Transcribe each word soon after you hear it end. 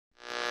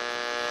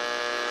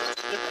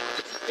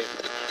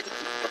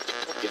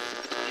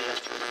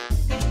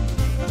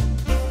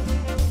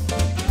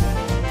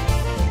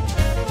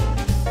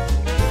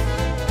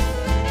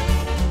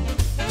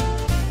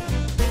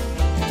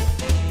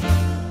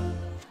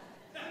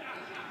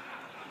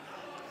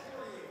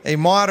a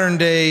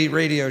modern-day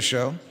radio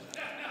show.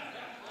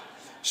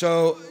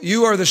 So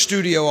you are the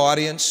studio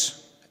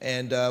audience,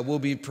 and we will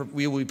be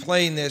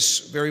playing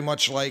this very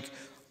much like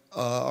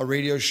a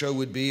radio show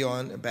would be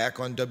back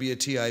on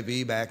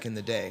WTIV back in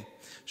the day.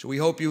 So we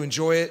hope you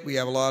enjoy it. We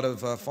have a lot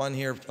of fun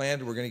here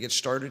planned. We're going to get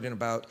started in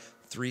about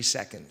 3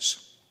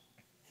 seconds.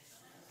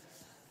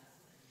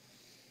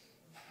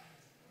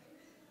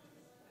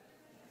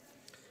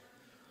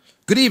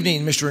 Good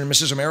evening, Mr. and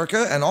Mrs.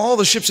 America, and all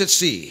the ships at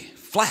sea.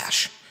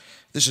 Flash!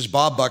 This is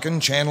Bob Buchan,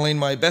 channeling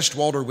my best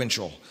Walter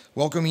Winchell,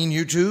 welcoming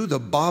you to the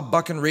Bob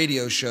Buchan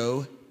Radio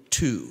Show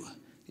 2.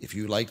 If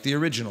you like the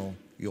original,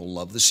 you'll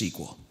love the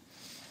sequel.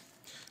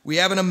 We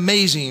have an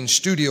amazing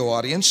studio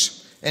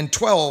audience and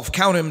 12,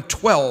 count 'em,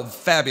 12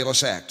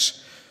 fabulous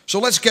acts. So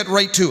let's get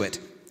right to it,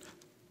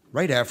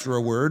 right after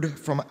a word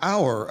from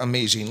our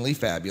amazingly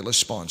fabulous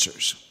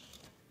sponsors.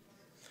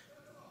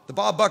 The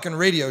Bob Buchan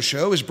Radio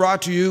Show is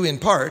brought to you in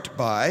part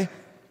by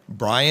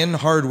Bryan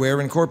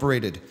Hardware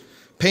Incorporated.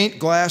 Paint,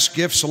 glass,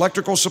 gifts,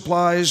 electrical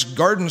supplies,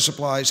 garden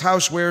supplies,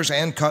 housewares,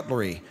 and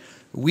cutlery.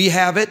 We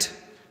have it,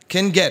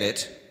 can get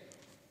it,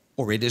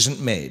 or it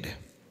isn't made.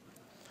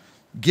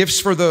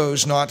 Gifts for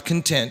those not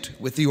content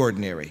with the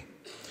ordinary.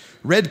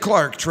 Red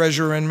Clark,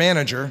 Treasurer and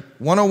Manager,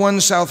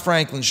 101 South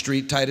Franklin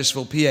Street,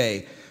 Titusville,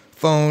 PA.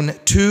 Phone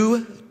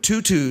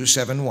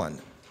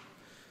 22271.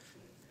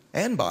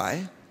 And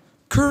by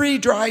Curry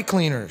Dry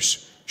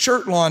Cleaners,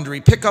 shirt laundry,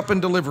 pickup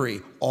and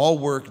delivery, all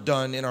work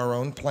done in our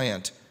own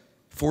plant.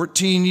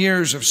 14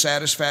 years of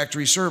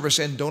satisfactory service,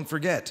 and don't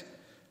forget,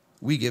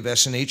 we give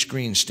S&H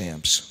green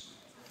stamps.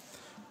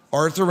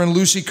 Arthur and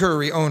Lucy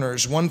Curry,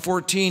 owners,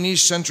 114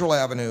 East Central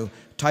Avenue,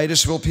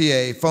 Titusville,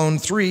 PA. Phone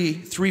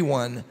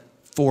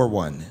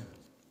 33141.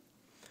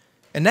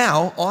 And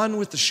now, on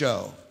with the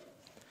show.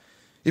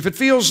 If it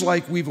feels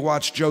like we've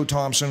watched Joe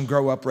Thompson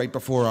grow up right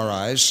before our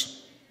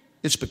eyes,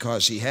 it's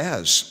because he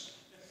has.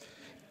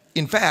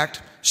 In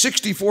fact,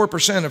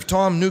 64% of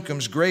Tom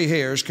Newcomb's gray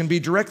hairs can be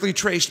directly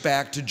traced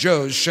back to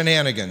Joe's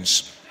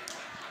shenanigans.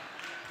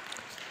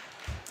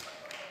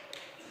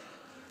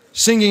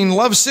 Singing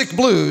Lovesick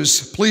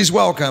Blues, please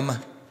welcome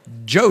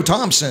Joe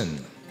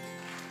Thompson.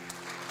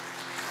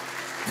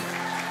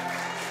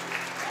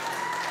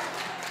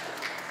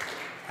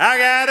 I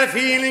got a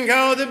feeling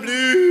called the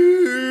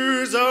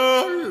blues,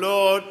 oh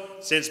Lord,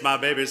 since my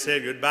baby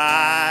said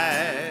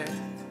goodbye.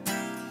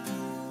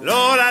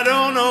 Lord, I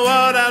don't know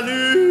what I'll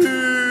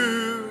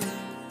do.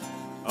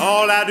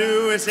 All I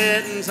do is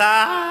sit and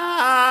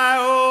sigh,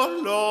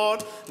 oh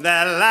Lord.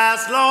 That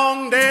last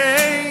long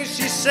day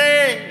she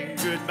said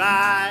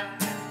goodbye.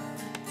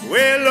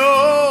 Well,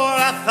 Lord,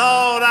 I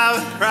thought I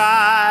would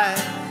cry.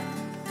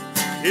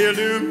 She'll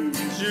do,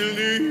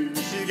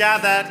 she's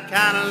got that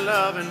kind of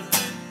loving.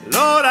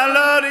 Lord, I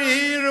love to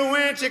hear her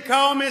when she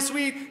call me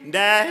sweet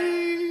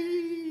daddy.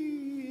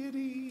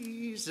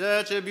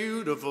 Such a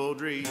beautiful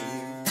dream.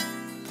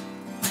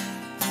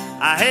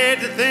 I hate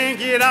to think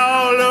it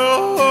all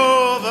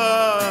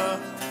over.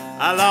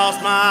 I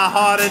lost my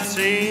heart, it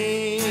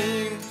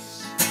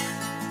seems.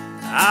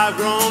 I've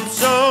grown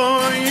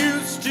so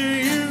used to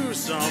you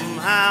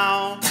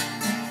somehow.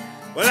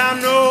 Well,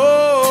 I'm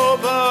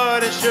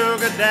nobody's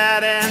sugar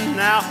daddy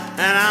now,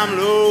 and I'm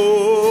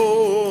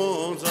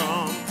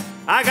lonesome.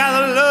 I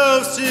got a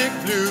lovesick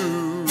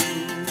blues.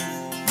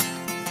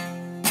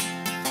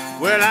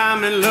 Well,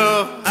 I'm in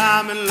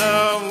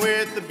love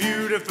with the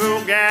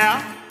beautiful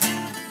gal.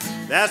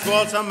 That's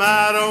what's the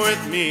matter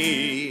with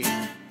me.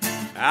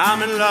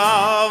 I'm in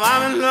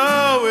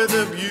love with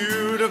a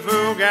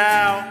beautiful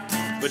gal,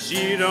 but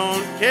she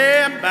don't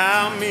care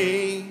about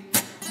me.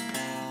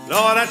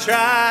 Lord, I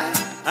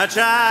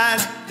tried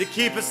to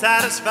keep her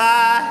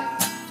satisfied,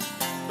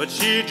 but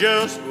she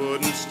just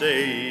wouldn't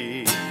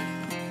stay.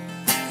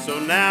 So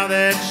now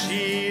that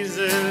she's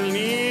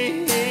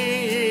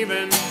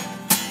leaving,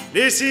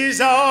 this is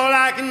all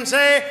I can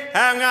say.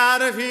 I've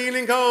got a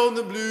feeling called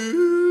the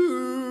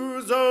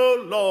blues,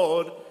 oh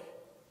Lord,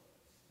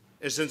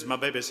 since my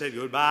baby said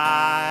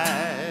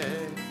goodbye.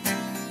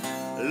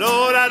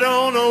 Lord, I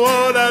don't know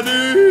what I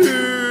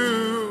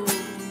do.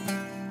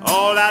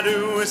 All I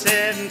do is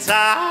sit and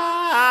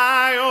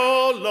sigh,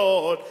 oh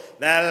Lord.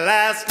 That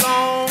last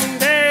long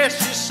day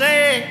she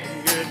said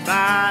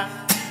goodbye.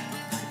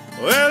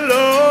 Well,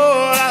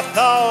 Lord, I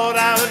thought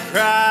I would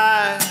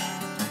cry.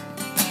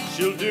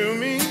 She'll do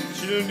me,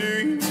 she'll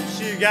do you.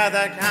 She got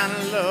that kind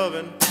of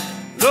loving.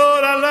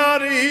 Lord, I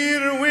love to hear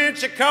her when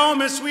she call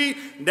me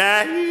sweet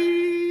daddy.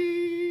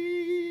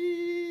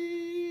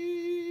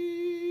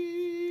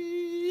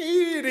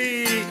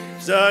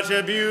 Such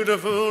a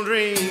beautiful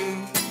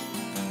dream.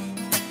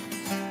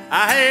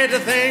 I hate to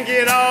think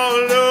it all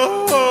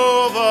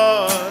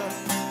over.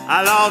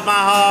 I lost my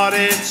heart,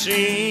 it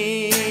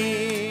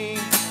seems.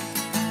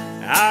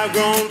 I've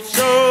grown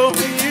so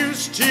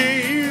used to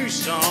you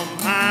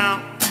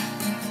somehow.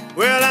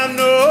 Well, I'm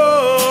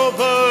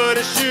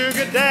nobody's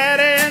sugar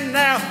daddy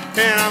now,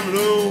 and I'm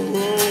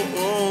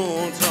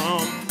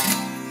lonesome.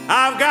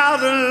 I've got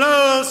the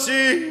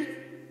lovesick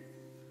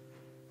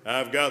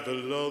I've got the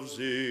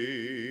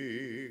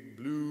lovesick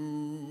blues.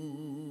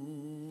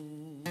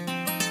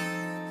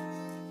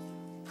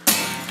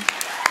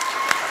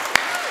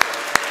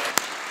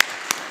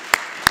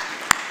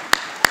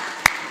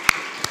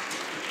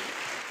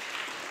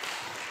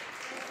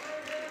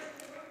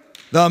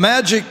 The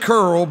Magic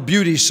Curl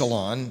Beauty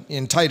Salon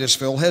in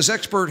Titusville has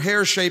expert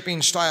hair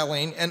shaping,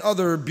 styling, and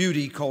other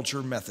beauty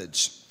culture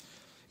methods.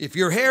 If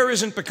your hair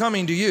isn't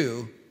becoming to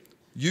you,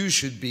 you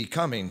should be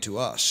coming to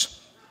us.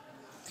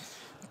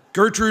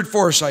 Gertrude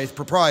Forsyth,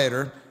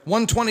 proprietor,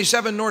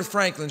 127 North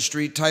Franklin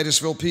Street,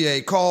 Titusville,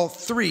 PA. Call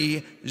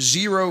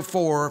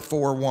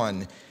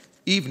 30441.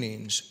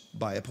 Evenings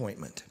by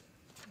appointment.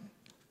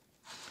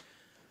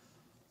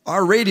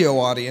 Our radio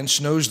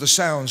audience knows the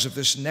sounds of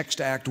this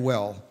next act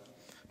well.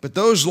 But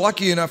those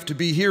lucky enough to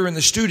be here in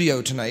the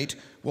studio tonight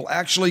will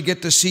actually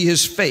get to see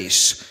his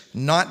face,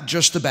 not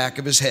just the back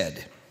of his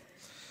head.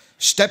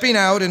 Stepping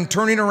out and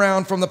turning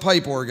around from the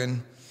pipe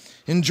organ,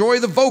 enjoy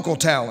the vocal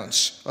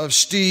talents of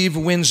Steve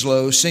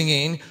Winslow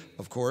singing,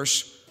 of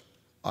course,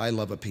 I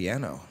Love a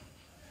Piano.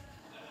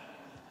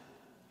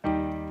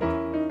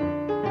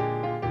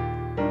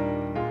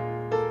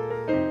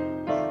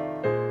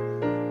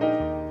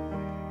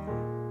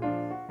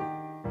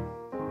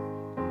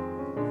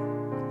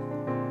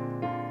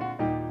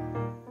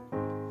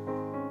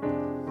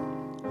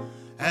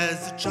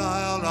 As a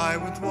child I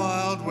went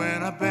wild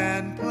when a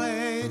band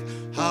played,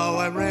 how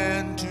I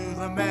ran to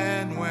the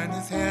man when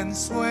his hand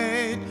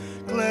swayed.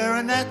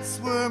 Clarinets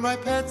were my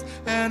pets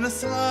and a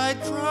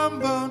slide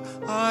trombone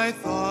I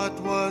thought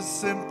was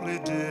simply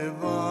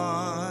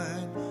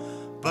divine.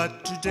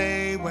 But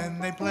today when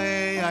they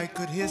play I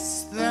could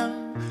hiss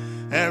them,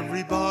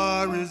 every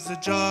bar is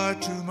ajar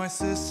to my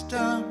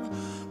system.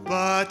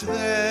 But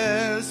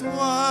there's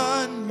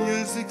one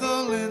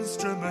musical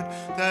instrument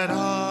that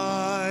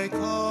I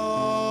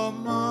call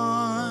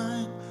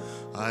mine.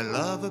 I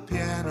love a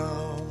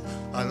piano,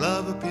 I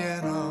love a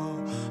piano.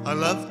 I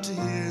love to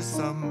hear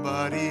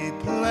somebody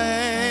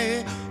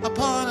play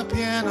upon a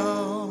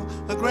piano,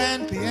 a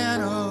grand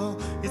piano.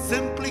 It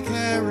simply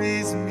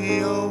carries me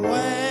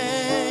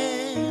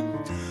away.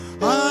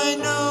 I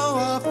know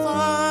a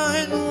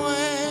fine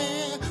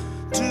way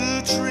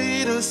to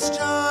treat a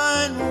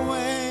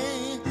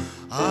Steinway.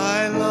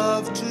 I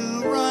love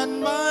to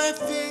run my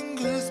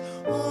fingers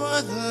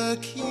o'er the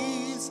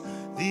keys,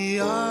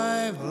 the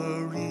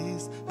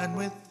ivories, and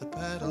with the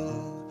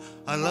pedal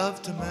I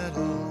love to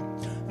meddle.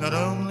 Not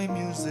only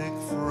music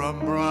from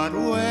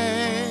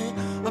Broadway,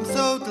 I'm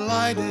so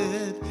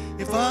delighted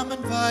if I'm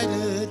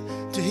invited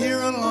to hear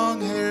a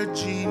long-haired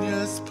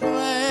genius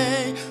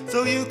play.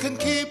 So you can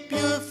keep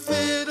your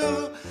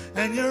fiddle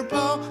and your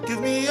bow, give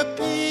me a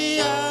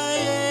piano.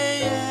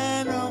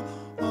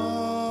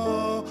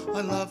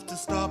 I love to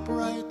stop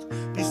right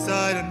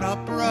beside an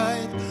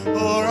upright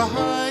or a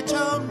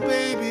high-tone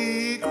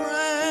baby grand.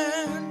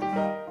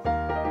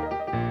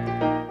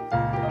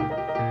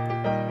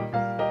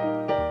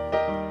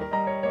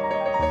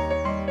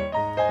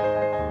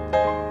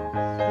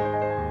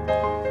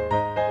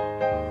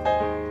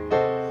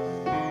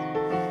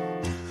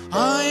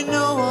 I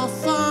know a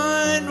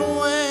fine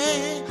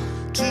way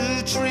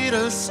to treat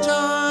a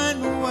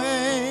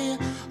Steinway.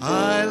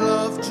 I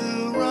love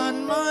to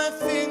run my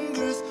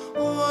fingers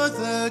o'er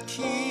the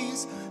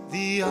keys,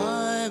 the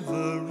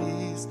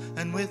ivories,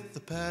 and with the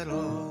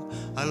pedal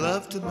I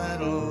love to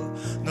meddle.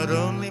 Not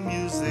only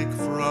music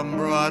from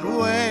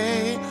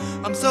Broadway,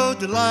 I'm so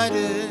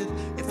delighted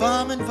if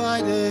I'm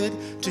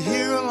invited to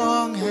hear a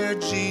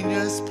long-haired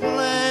genius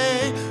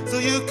play. So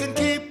you can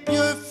keep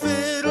your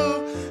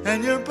fiddle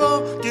and your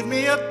bow, give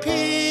me a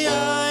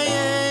piano.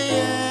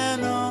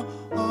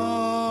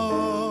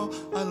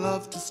 I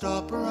love to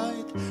stop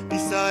right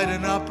beside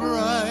an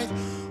upright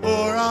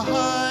or a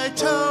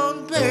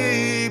high-tone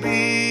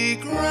baby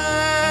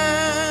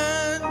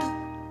grand.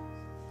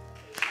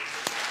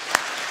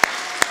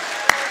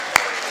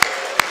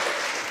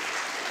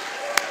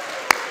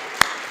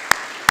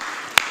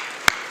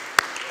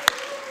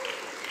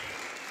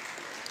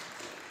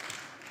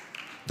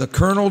 The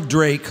Colonel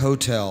Drake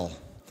Hotel,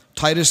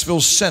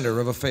 Titusville's center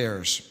of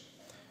affairs.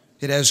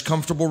 It has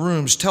comfortable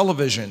rooms,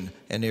 television,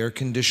 and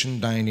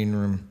air-conditioned dining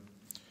room.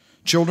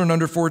 Children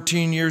under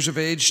 14 years of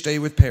age stay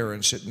with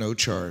parents at no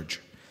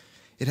charge.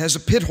 It has a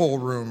pit hole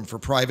room for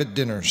private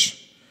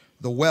dinners.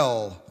 The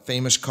Well,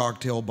 famous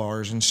cocktail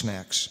bars and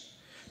snacks.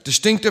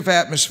 Distinctive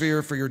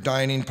atmosphere for your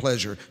dining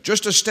pleasure.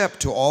 Just a step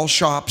to all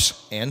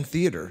shops and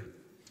theater.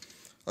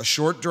 A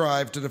short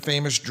drive to the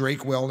famous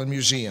Drake Well and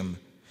Museum.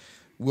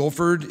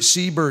 Wilford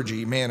C.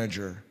 Burgee,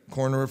 manager,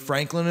 corner of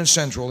Franklin and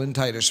Central in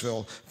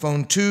Titusville.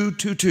 Phone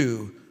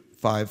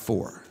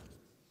 22254.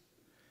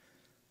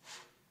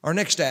 Our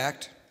next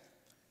act,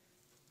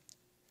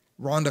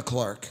 Rhonda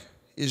Clark,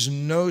 is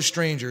no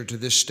stranger to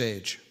this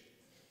stage.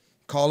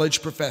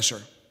 College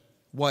professor,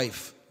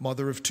 wife,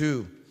 mother of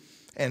two,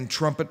 and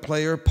trumpet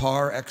player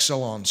par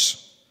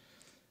excellence.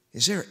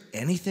 Is there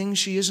anything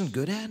she isn't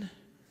good at?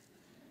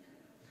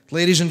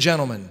 Ladies and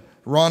gentlemen,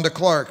 Rhonda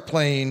Clark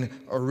playing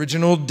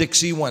original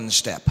Dixie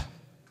one-step.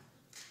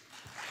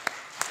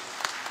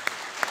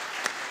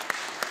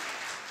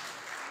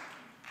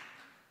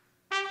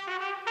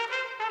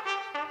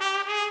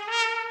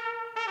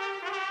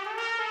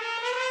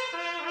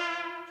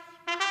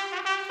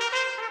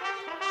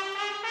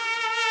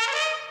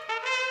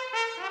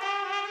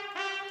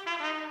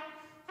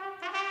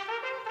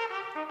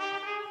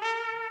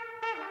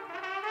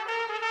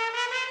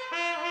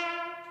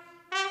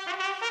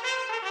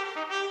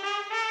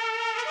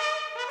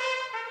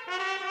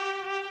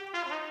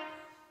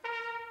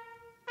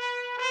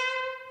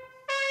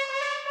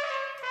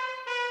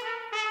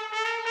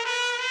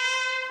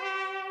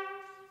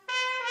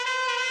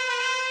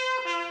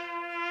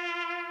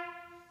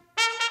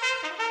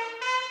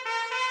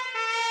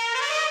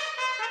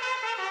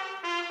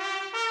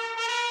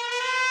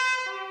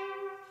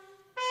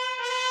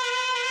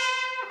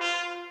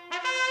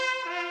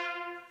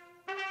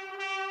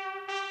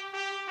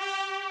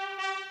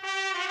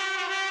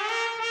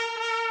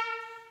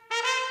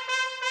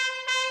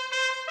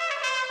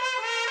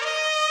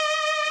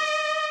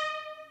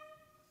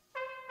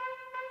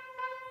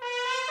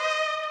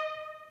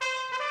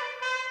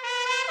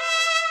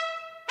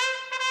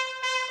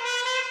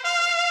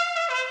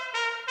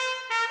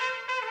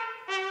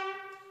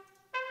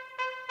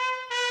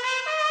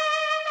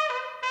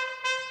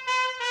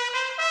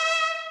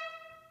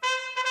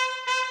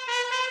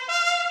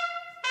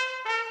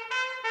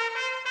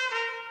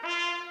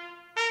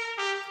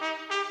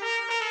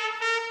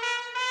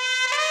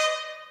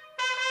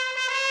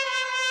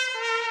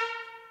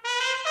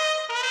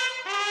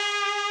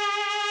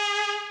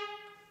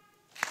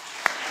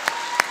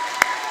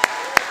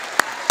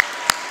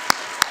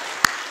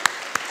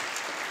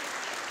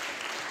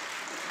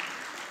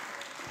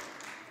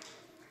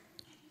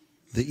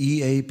 The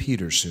E.A.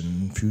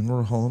 Peterson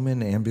Funeral Home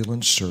and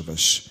Ambulance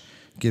Service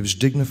gives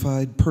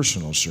dignified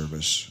personal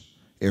service,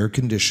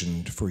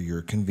 air-conditioned for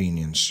your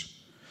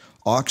convenience.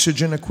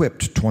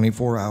 Oxygen-equipped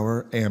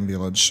 24-hour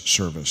ambulance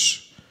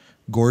service.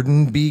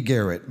 Gordon B.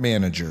 Garrett,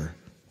 manager,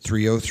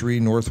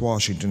 303 North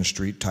Washington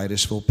Street,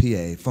 Titusville,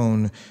 PA.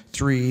 Phone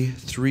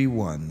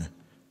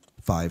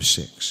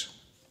 33156.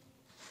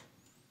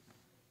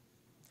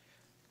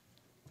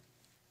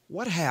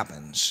 What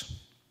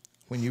happens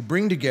when you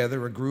bring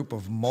together a group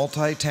of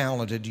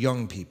multi-talented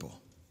young people?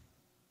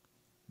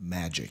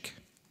 Magic.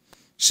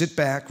 Sit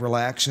back,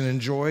 relax, and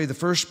enjoy the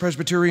First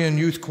Presbyterian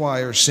Youth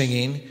Choir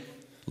singing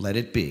Let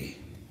It Be.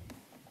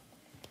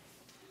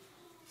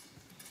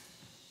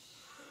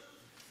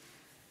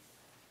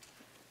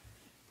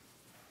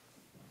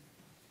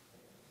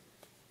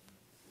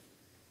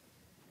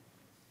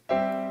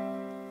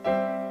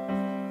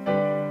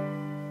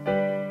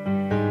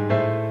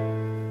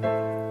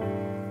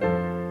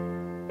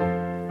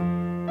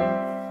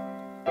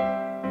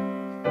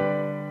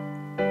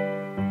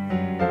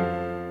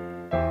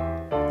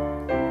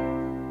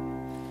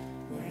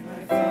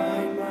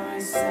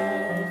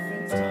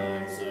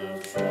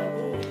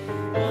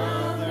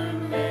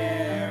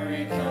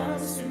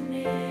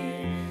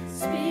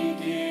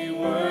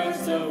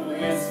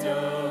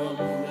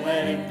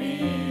 Let it be.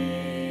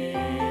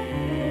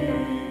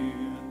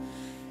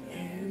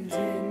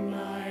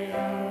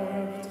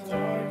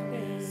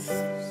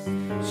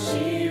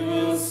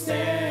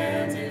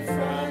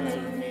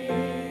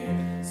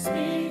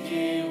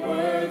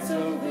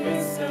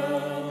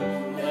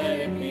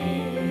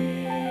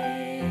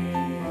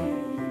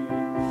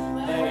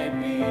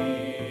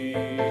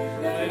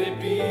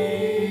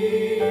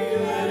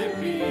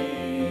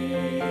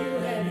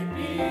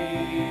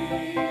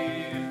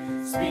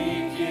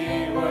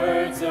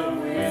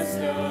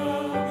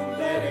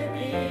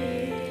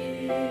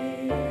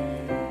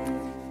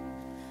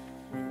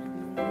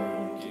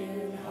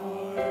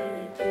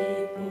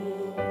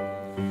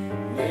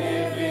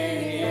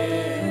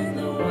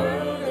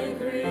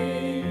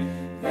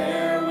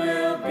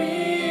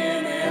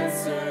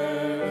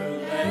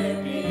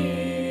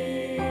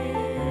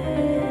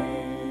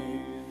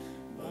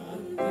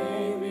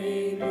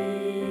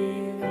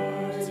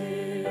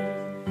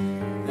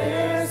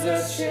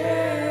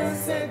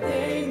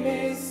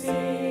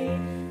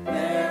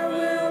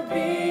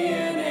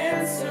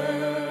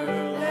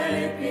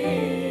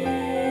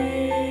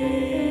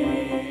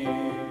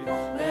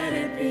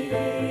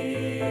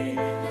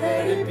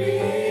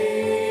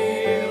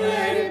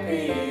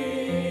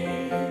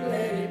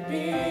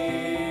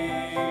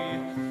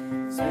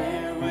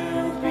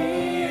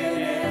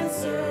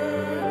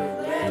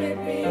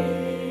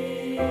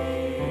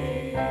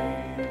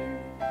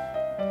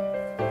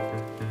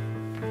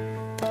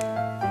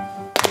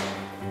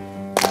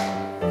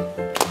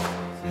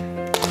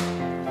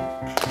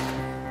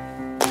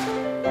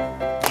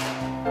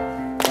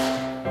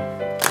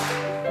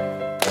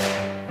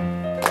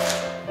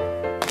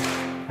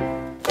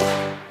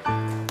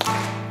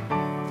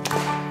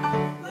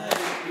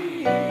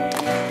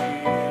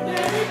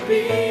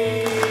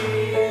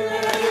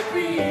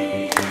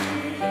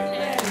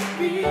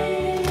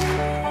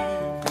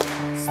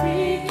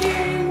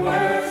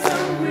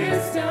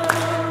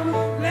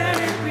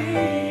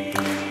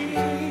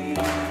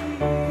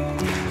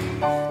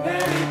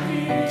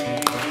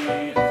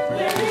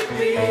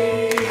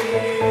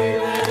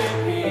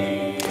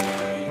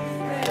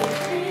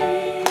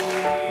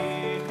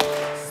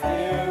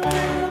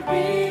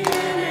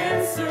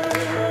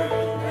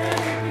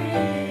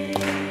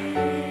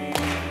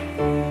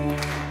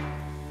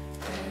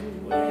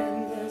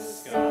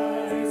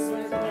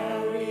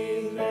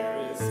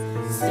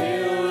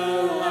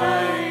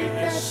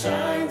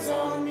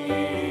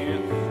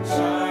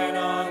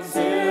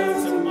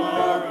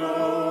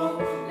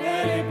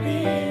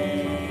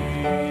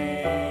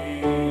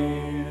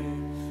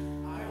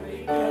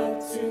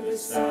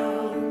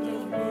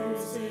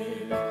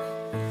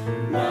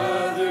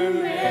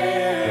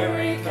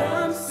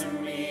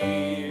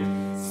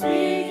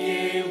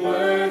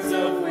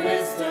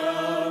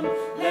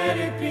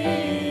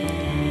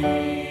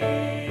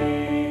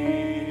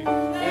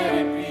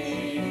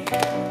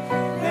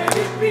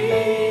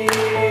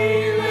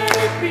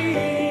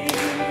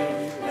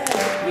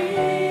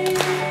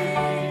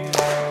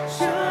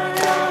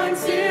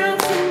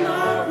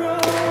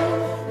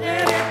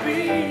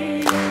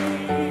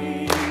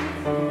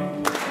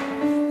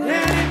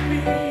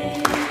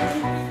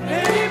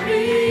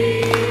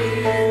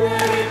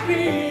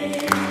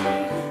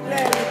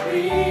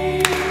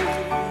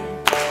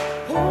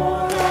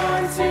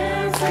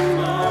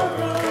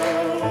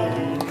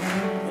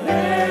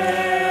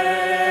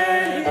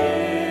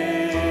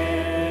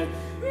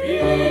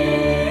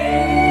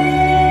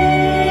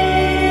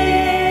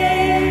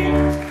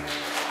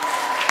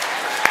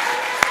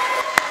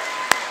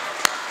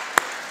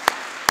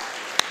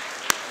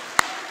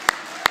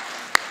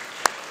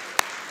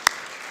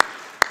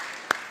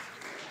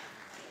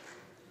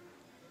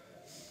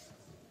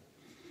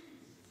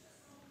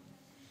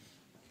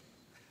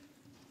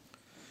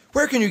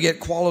 can you get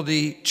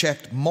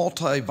quality-checked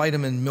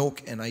multivitamin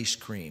milk and ice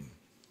cream?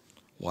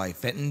 Why,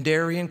 Fenton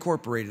Dairy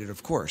Incorporated,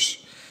 of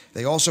course.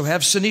 They also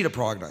have Sanita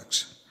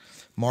products.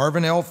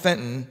 Marvin L.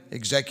 Fenton,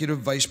 Executive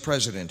Vice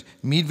President,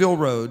 Meadville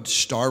Road,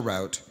 Star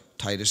Route,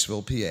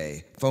 Titusville,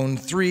 PA. Phone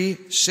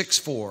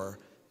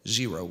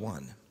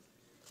 36401.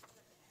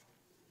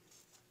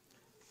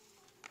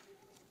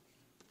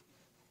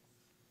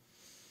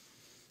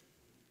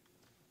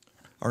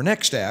 Our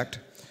next act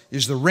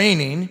is the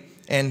reigning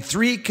and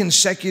 3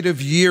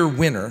 consecutive year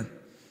winner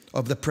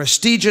of the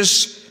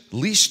prestigious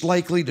Least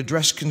Likely to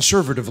Dress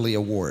Conservatively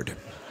Award.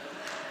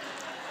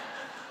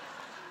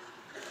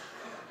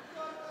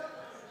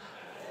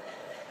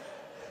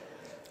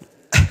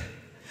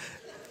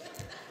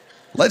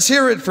 Let's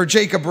hear it for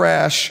Jacob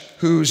Rash,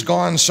 who's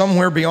gone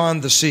somewhere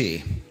beyond the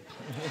sea.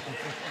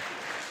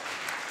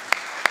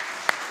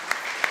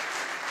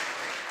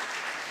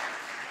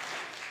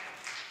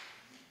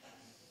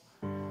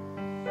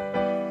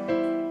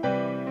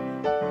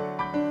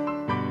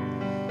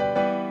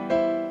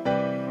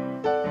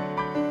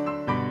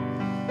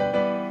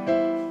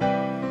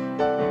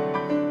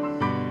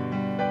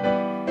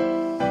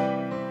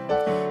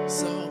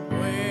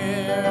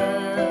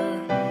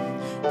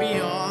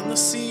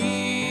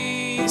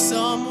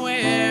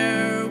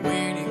 Somewhere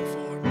waiting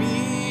for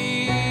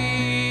me,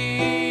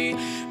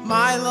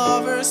 my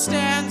lover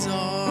stands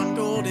on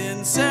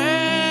golden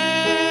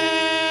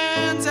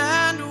sands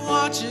and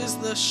watches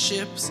the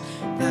ships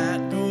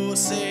that go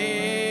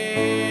sailing.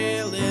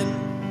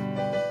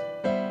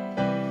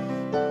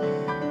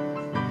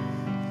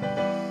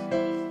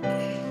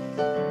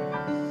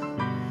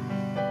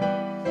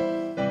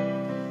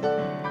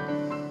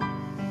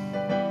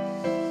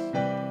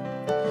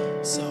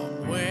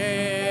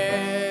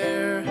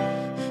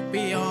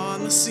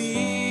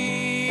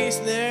 Seas,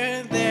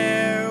 they're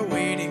there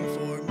waiting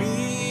for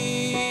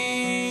me.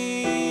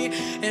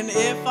 And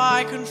if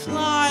I could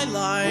fly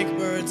like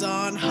birds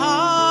on high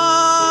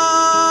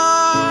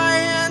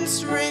and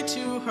straight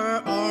to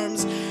her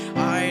arms,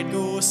 I'd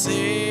go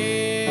sailing.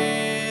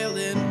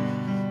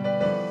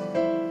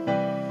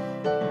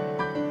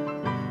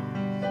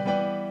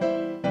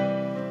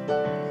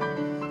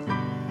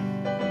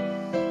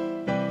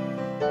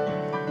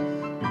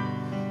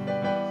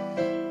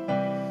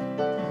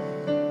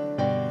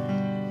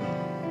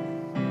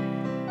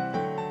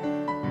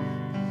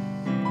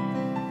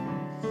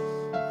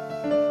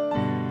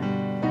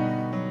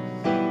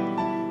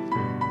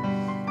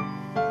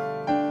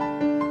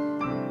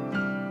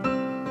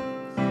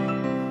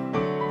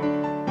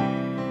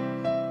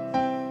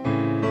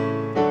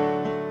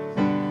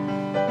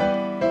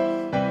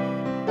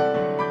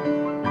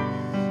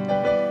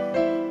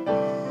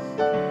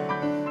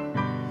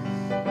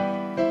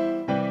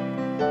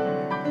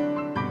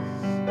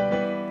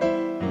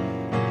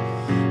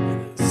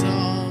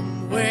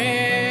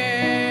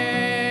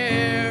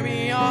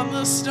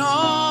 The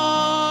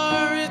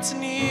star, it's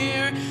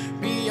near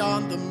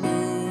beyond the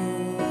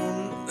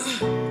moon.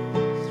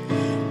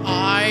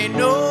 I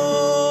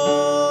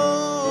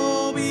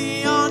know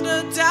beyond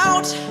a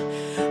doubt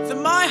that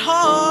my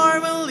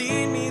heart will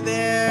lead me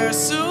there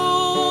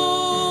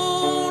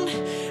soon.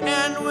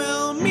 And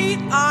we'll meet,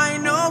 I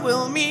know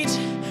we'll meet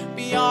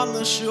beyond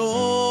the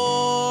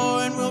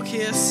shore, and we'll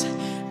kiss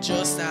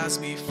just as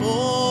before,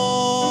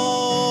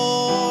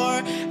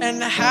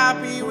 and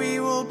happy we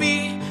will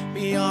be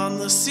beyond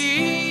the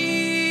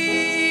sea,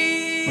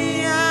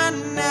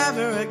 and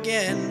never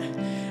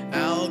again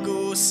I'll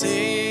go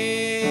sailing.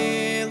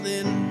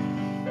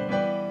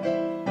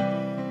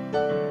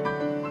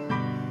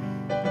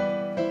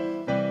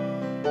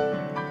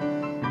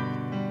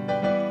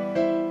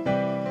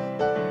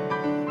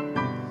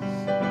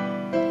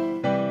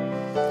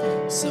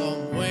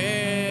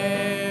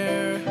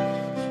 Somewhere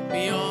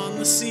beyond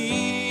the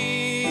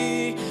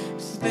sea,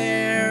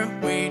 they're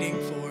waiting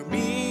for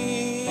me.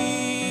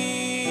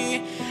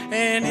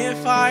 And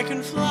if I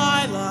can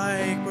fly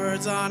like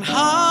birds on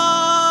high,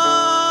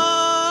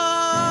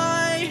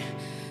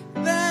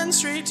 then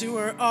straight to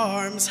her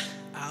arms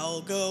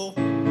I'll go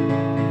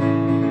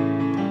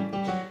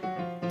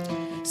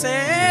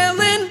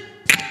sailing.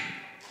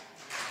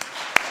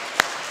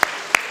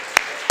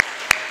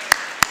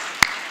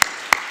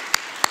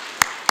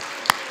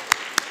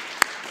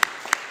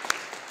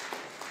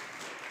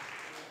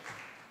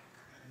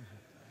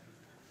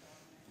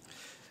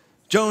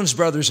 Jones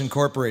Brothers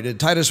Incorporated,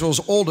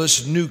 Titusville's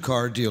oldest new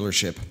car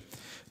dealership.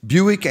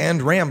 Buick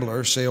and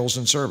Rambler sales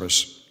and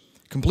service.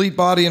 Complete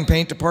body and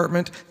paint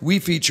department, we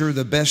feature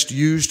the best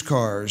used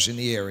cars in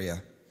the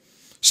area.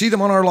 See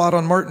them on our lot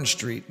on Martin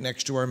Street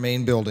next to our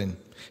main building.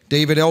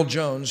 David L.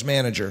 Jones,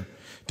 manager.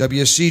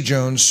 W.C.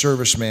 Jones,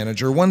 service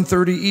manager.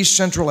 130 East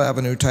Central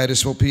Avenue,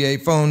 Titusville, PA.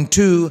 Phone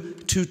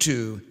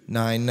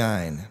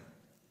 22299.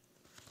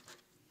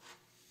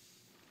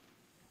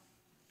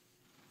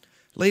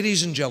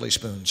 Ladies and jelly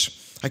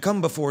spoons, I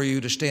come before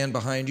you to stand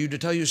behind you to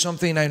tell you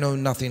something I know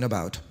nothing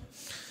about.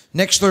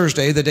 Next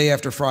Thursday, the day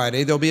after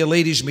Friday, there'll be a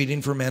ladies'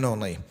 meeting for men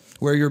only.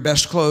 Wear your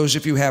best clothes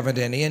if you haven't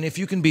any, and if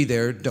you can be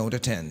there, don't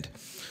attend.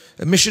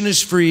 Admission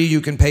is free.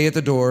 You can pay at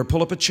the door.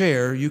 Pull up a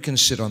chair. You can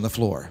sit on the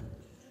floor.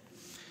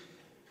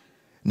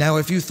 Now,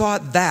 if you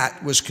thought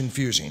that was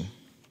confusing,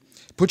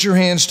 put your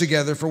hands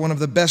together for one of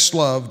the best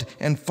loved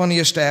and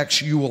funniest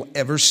acts you will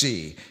ever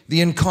see.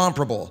 The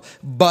incomparable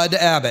Bud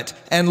Abbott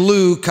and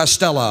Lou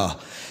Costello.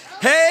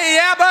 Hey,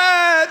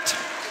 Abbott!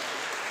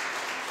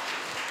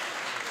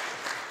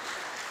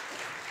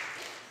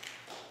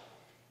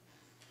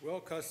 Well,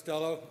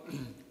 Costello,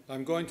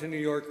 I'm going to New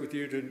York with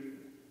you to,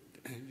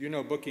 you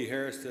know, Bookie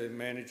Harris, the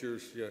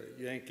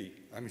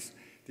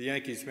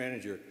Yankees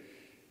manager,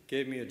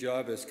 gave me a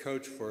job as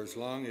coach for as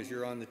long as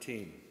you're on the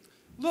team.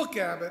 Look,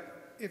 Abbott,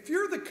 if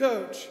you're the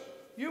coach,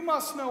 you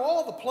must know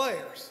all the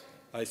players.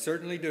 I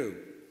certainly do.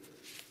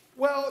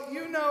 Well,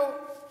 you know,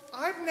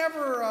 I've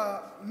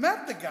never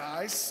met the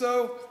guys,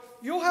 so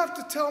you'll have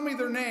to tell me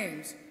their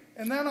names,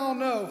 and then I'll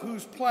know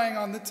who's playing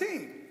on the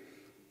team.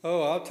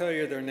 Oh, I'll tell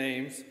you their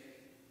names,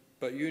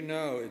 but you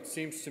know, it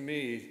seems to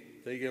me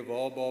they give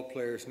all ball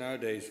players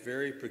nowadays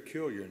very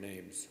peculiar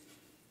names.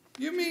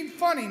 You mean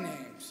funny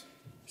names?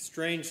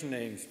 Strange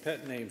names,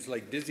 pet names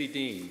like Dizzy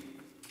Dean.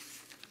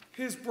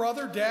 His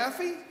brother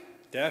Daffy?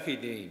 Daffy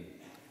Dean.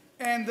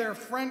 And their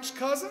French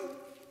cousin?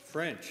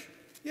 French.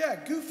 Yeah,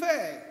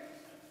 Gouffet.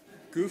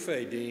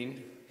 Gouffet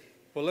Dean.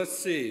 Well, let's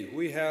see.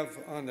 We have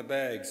on the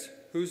bags,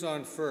 who's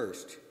on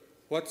first?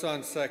 What's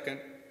on second?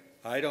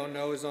 I don't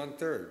know is on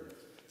third.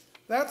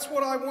 That's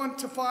what I want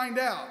to find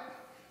out.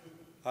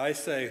 I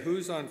say,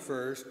 who's on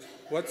first?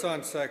 What's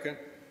on second?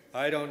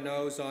 I don't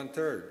know is on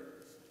third.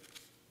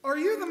 Are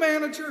you the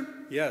manager?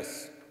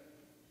 Yes.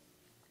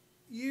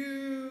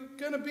 You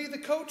gonna be the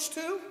coach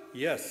too?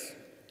 Yes.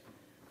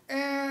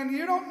 And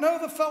you don't know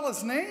the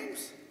fellas'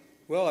 names?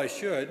 Well, I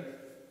should.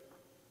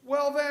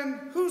 Well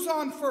then, who's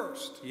on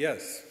first?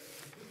 Yes.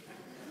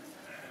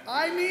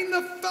 I mean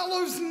the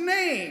fellow's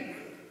name.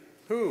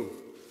 Who?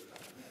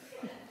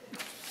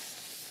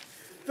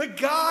 The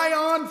guy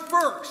on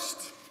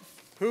first.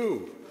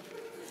 Who?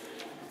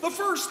 The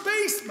first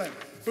baseman.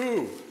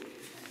 Who?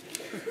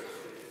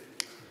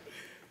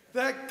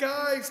 That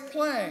guy's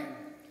playing.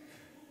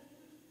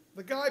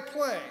 The guy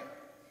playing.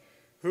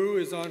 Who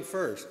is on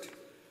first?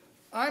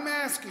 I'm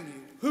asking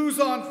you, who's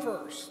on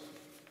first?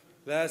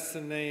 That's the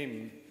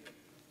name.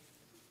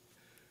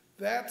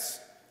 That's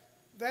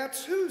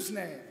whose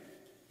name?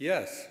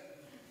 Yes.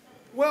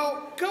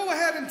 Well, go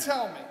ahead and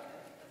tell me.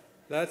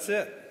 That's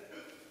it.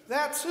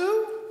 That's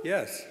who?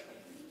 Yes.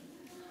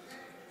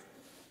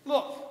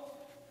 Look,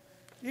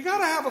 you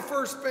gotta have a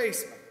first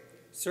baseman.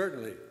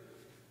 Certainly.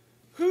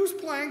 Who's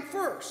playing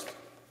first?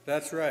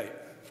 That's right.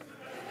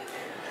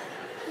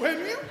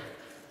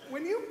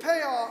 When you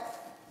pay off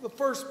the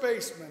first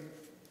baseman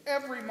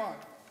every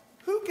month,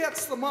 who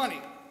gets the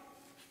money?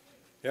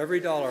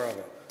 Every dollar of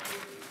it.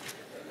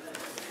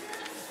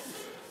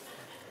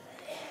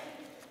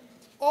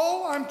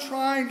 All I'm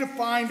trying to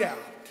find out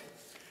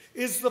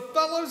is the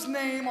fellow's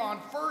name on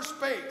first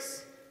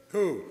base.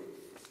 Who?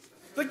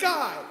 The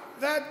guy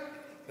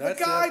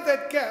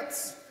that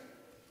gets.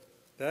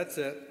 That's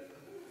it.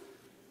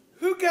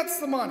 Who gets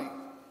the money?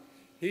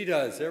 He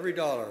does, every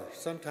dollar.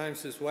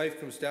 Sometimes his wife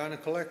comes down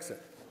and collects it.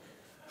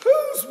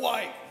 Whose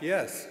wife?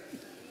 Yes.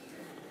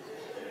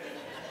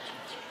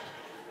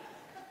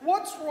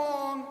 What's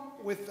wrong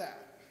with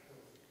that?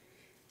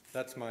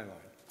 That's my line.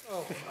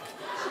 Oh.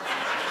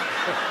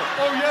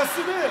 Oh, yes,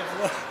 it is.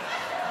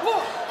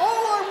 Look,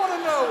 all I want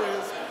to know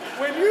is,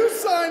 when you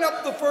sign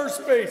up the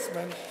first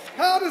baseman,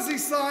 how does he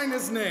sign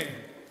his name?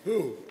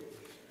 Who?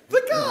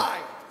 The guy.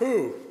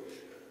 Who?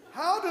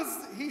 How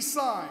does he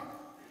sign?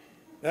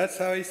 That's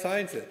how he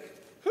signs it.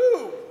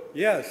 Who?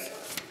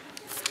 Yes.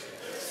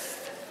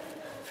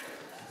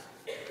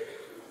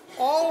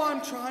 All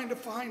I'm trying to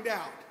find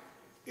out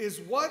is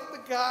what the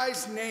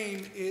guy's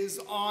name is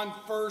on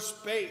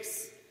first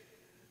base.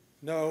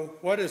 No,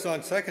 what is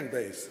on second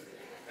base?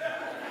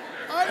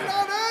 I'm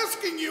not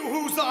asking you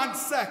who's on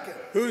second.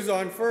 Who's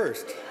on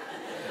first?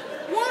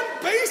 One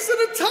base at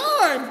a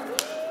time.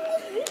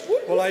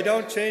 Well, I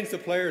don't change the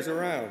players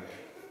around.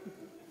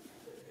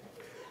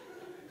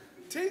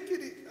 Take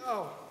it.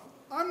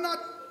 I'm not.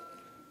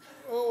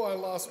 Oh, I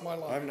lost my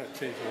line. I'm not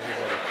changing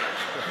anybody.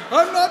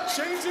 I'm not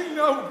changing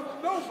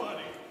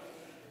nobody.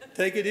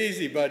 Take it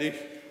easy, buddy.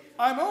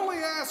 I'm only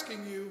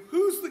asking you,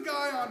 who's the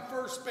guy on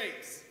first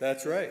base?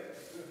 That's right.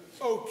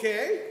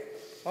 Okay.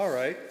 All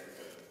right.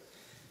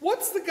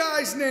 What's the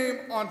guy's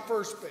name on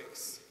first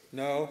base?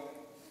 No.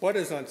 What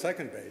is on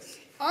second base?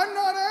 I'm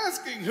not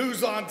asking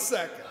who's on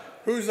second.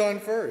 Who's on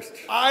first?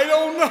 I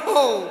don't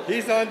know.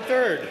 He's on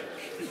third.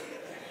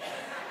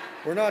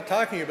 We're not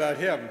talking about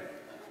him.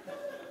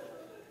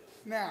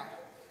 Now,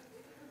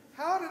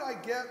 how did I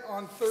get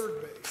on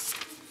third base?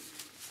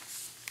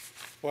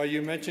 Well,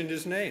 you mentioned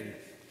his name.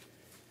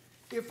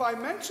 If I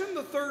mentioned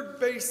the third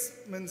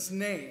baseman's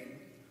name,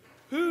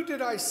 who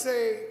did I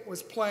say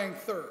was playing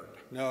third?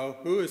 No,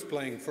 who is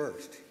playing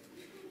first?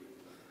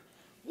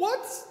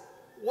 What's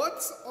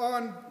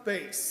on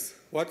base?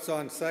 What's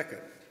on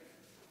second?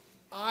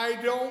 I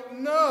don't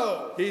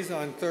know. He's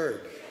on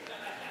third.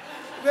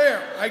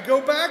 There, I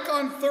go back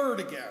on third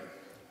again.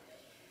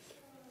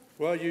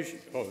 Well,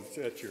 oh,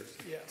 that's yours.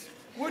 Yes.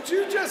 Would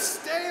you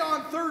just stay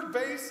on third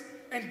base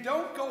and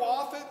don't go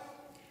off it?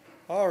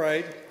 All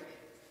right.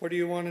 What do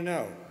you want to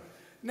know?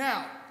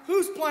 Now,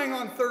 who's playing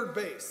on third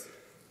base?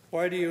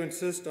 Why do you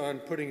insist on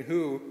putting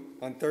who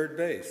on third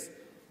base?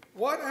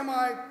 What am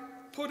I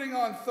putting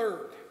on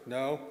third?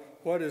 No,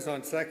 what is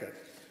on second?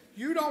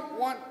 You don't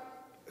want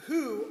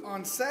who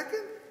on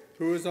second?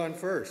 Who is on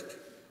first?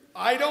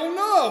 I don't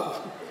know.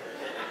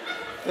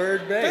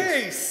 Third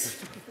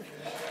base.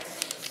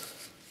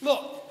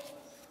 Look,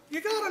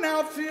 you got an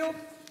outfield?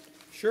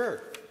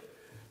 Sure.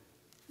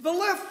 The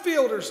left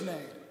fielder's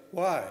name.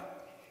 Why?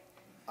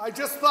 I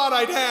just thought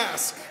I'd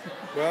ask.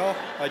 Well,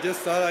 I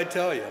just thought I'd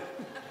tell you.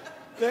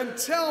 Then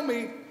tell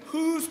me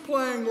who's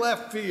playing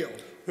left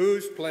field.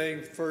 Who's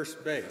playing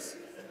first base?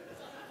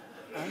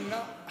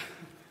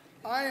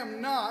 I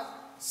am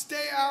not.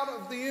 Stay out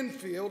of the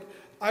infield.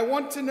 I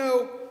want to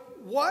know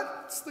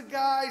what's the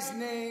guy's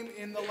name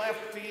in the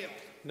left field.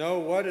 No,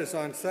 what is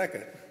on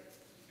second?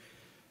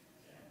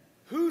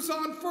 Who's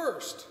on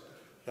first?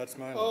 That's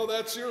my line. Oh,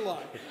 that's your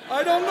line.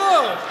 I don't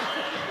know.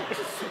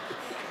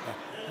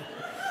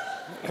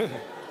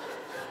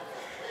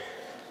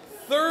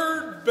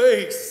 Third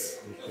base.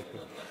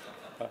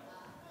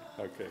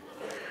 Okay.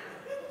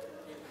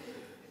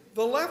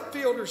 The left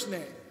fielder's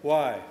name.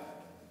 Why?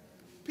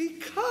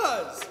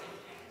 Because.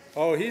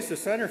 Oh, he's the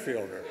center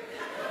fielder.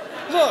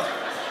 Look,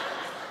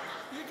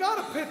 you got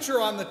a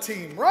pitcher on the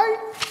team,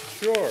 right?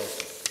 Sure.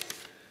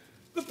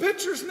 The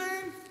pitcher's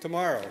name?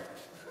 Tomorrow.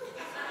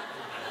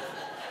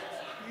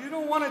 You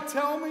don't want to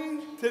tell me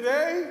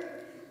today?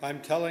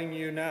 I'm telling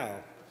you now.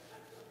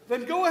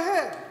 Then go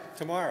ahead.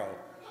 Tomorrow.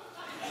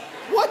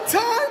 What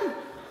time?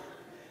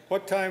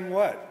 What time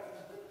what?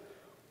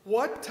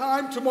 What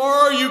time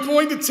tomorrow are you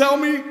going to tell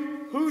me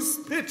who's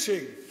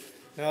pitching?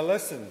 Now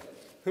listen,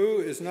 who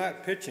is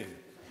not pitching?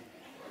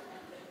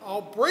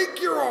 I'll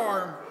break your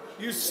arm.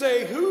 You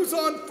say who's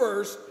on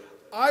first.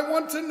 I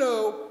want to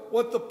know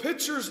what the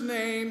pitcher's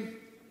name.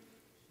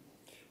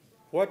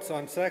 What's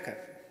on second?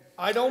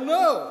 I don't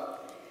know.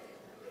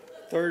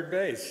 Third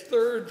base.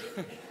 Third.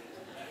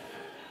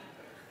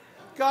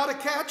 Got a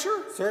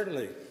catcher?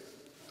 Certainly.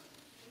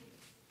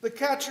 The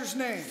catcher's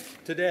name.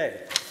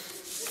 Today.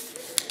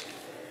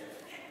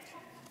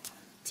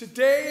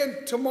 Today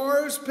and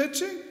tomorrow's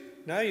pitching?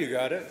 Now you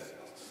got it.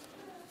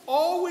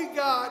 All we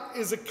got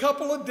is a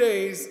couple of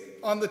days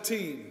on the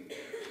team.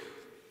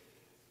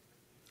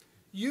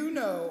 You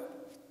know,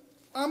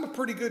 I'm a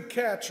pretty good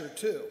catcher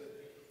too.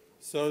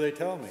 So they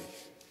tell me.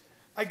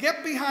 I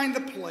get behind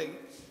the plate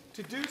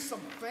to do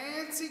some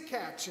fancy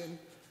catching.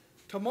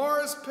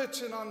 Tomorrow's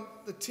pitching on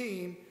the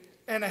team,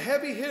 and a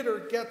heavy hitter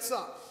gets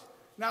up.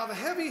 Now the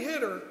heavy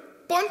hitter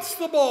bunts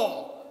the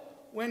ball.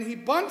 When he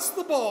bunts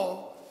the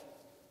ball,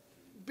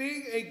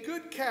 being a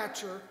good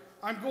catcher,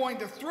 I'm going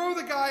to throw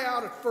the guy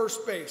out at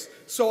first base.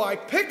 So I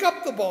pick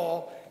up the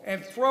ball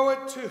and throw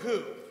it to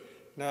who?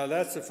 Now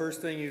that's the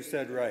first thing you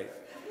said right.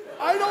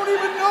 I don't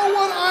even know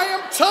what I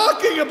am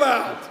talking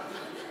about.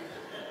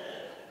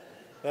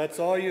 That's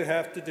all you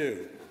have to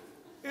do.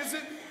 Is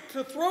it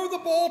to throw the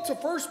ball to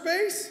first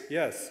base?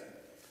 Yes.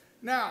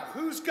 Now,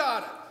 who's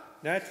got it?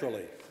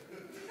 Naturally.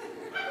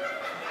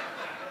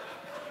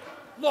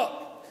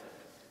 Look,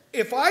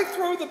 if I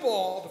throw the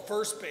ball to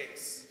first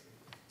base,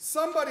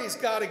 somebody's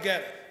got to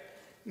get it.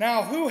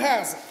 Now, who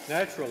has it?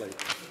 Naturally.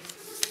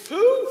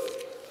 Who?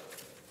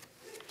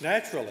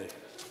 Naturally.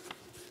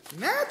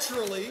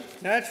 Naturally?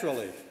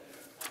 Naturally.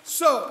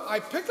 So, I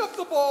pick up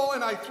the ball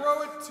and I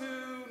throw it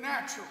to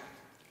naturally.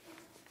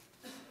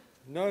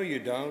 No, you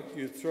don't.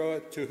 You throw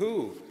it to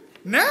who?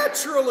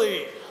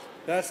 Naturally!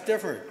 That's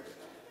different.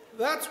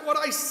 That's what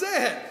I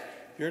said.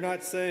 You're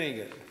not saying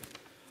it.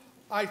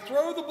 I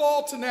throw the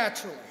ball to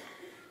naturally.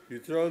 You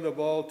throw the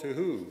ball to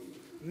who?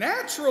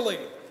 Naturally.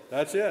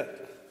 That's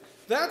it.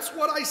 That's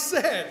what I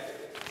said.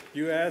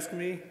 You ask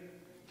me?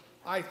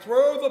 I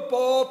throw the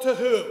ball to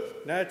who?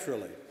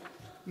 Naturally.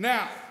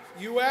 Now,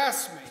 you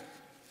ask me.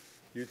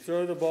 You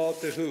throw the ball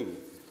to who?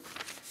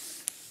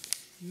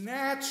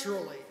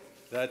 Naturally.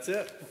 That's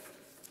it.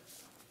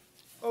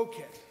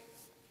 Okay.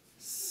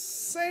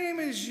 Same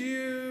as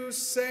you.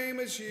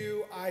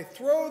 I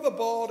throw the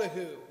ball to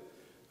who?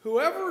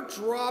 Whoever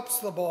drops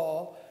the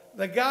ball,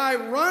 the guy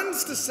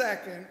runs to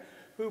second,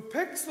 who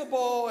picks the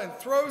ball and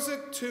throws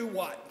it to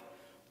what?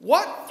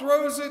 What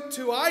throws it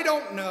to? I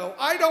don't know.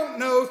 I don't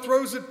know.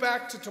 Throws it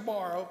back to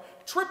tomorrow.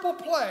 Triple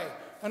play.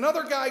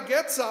 Another guy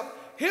gets up,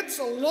 hits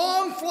a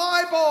long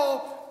fly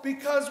ball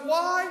because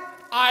why?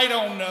 I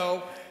don't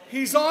know.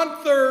 He's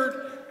on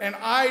third, and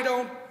I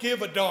don't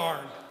give a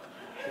darn.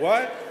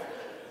 What?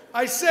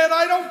 I said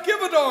I don't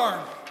give a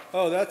darn.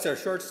 Oh, that's our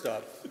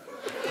shortstop.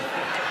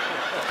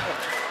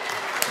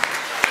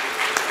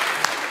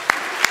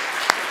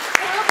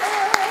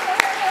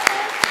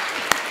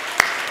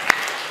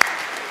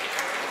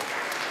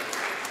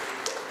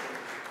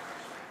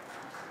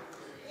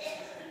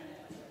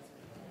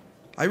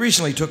 I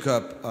recently took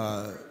up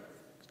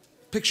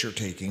picture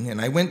taking, and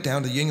I went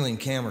down to Yuengling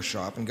Camera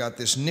Shop and got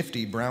this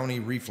nifty Brownie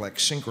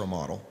Reflex Synchro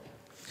model.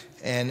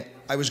 And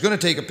I was going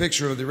to take a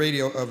picture of the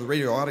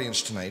radio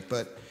audience tonight,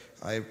 but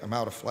I'm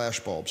out of flash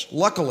bulbs.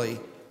 Luckily,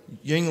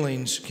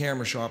 Yuengling's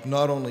Camera Shop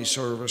not only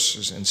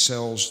services and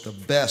sells the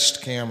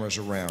best cameras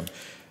around,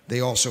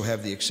 they also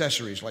have the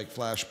accessories like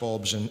flash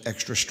bulbs and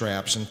extra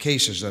straps and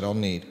cases that I'll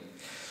need.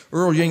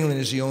 Earl Yuengling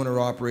is the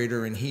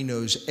owner-operator, and he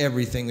knows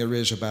everything there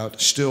is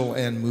about still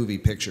and movie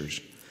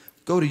pictures.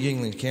 Go to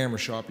Yuengling Camera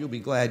Shop. You'll be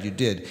glad you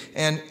did.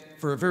 And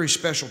for a very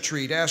special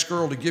treat, ask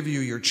Earl to give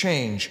you your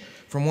change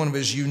from one of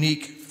his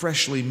unique,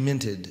 freshly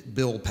minted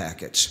bill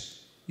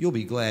packets. You'll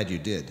be glad you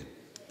did.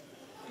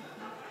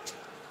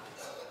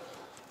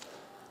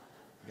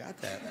 Got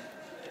that.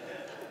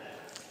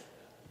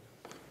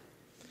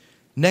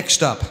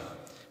 Next up,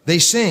 they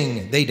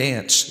sing, they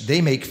dance,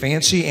 they make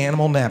fancy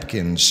animal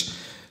napkins.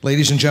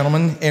 Ladies and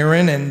gentlemen,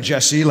 Aaron and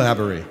Jesse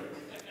Lavery.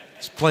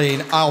 It's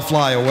playing I'll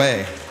Fly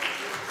Away.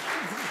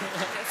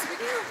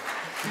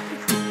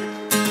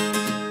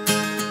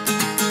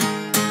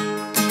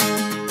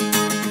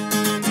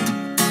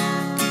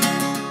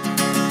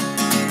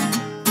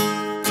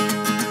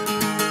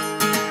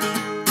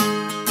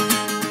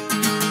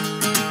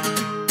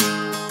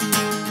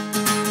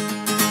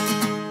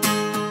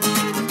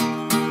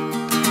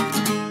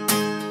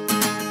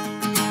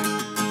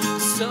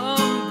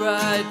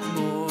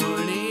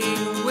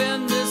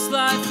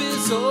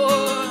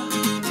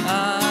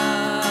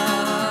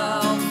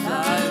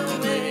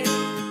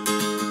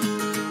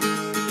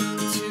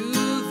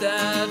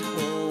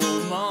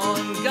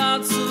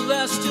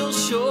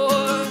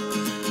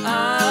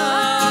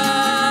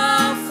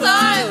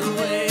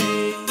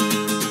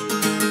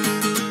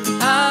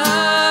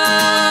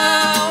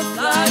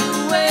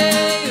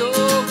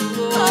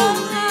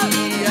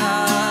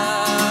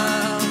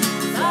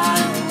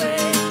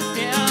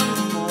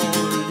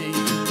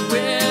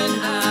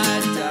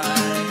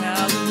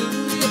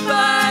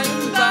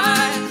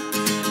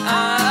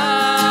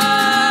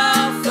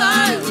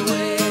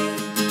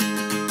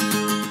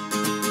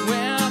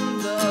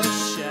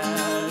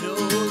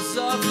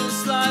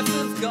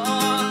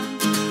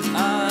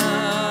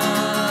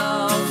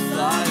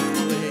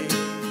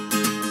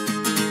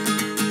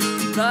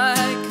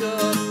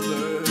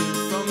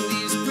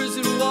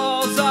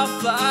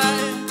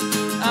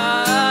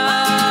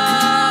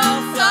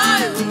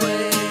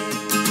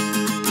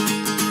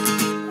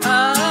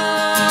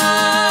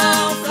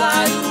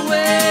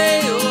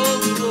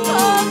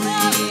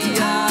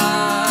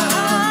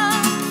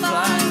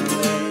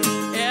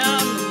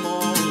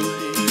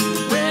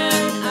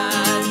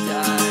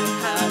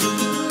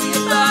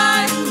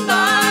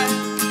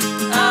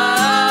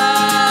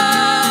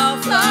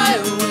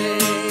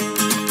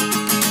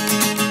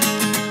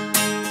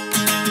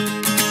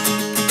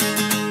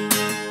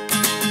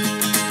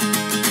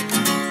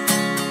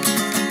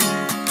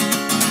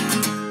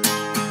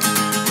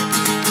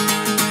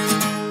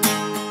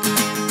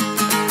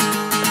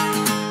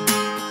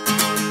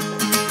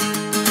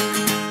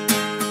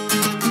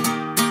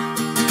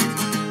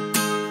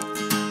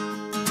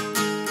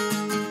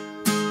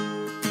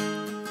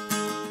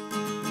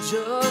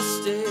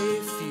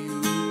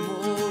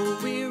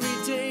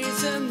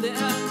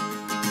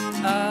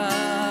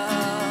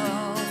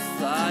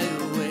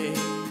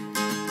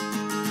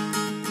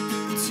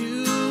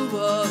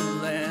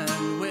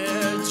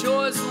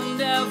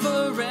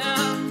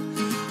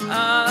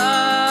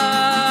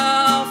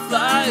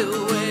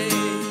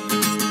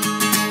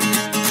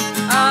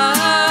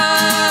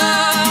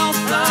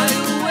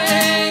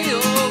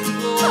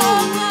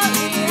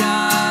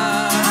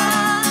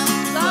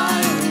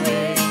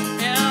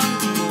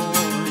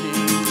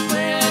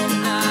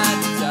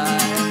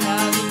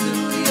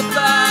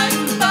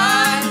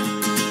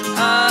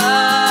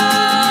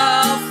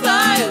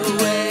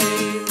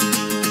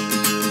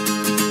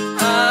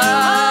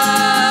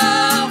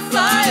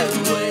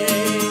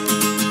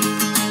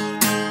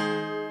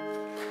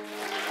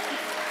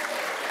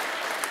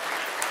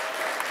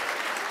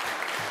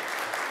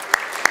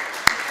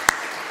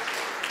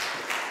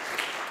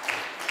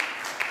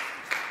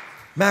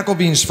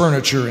 McElveen's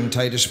Furniture in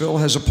Titusville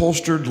has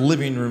upholstered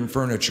living room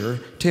furniture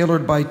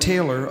tailored by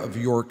Taylor of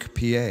York,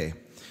 PA.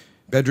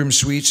 Bedroom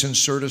suites and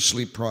Serta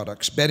sleep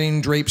products,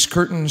 bedding, drapes,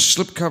 curtains,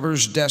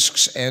 slipcovers,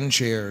 desks, and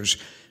chairs.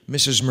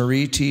 Mrs.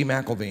 Marie T.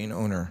 McElveen,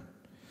 owner.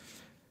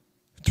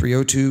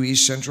 302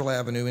 East Central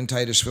Avenue in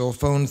Titusville,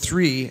 phone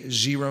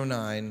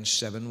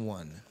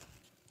 30971.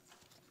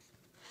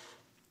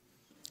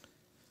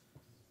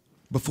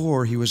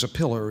 Before he was a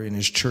pillar in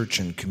his church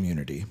and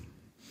community.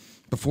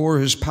 Before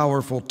his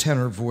powerful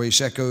tenor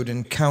voice echoed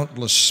in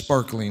countless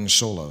sparkling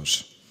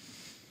solos.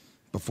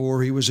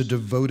 Before he was a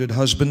devoted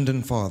husband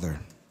and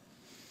father.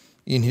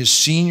 In his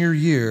senior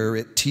year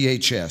at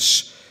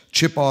THS,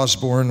 Chip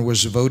Osborne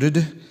was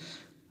voted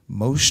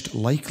most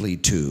likely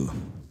to.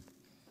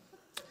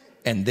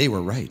 And they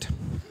were right.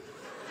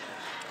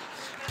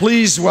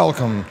 Please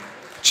welcome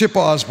Chip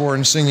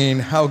Osborne singing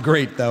How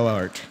Great Thou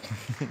Art.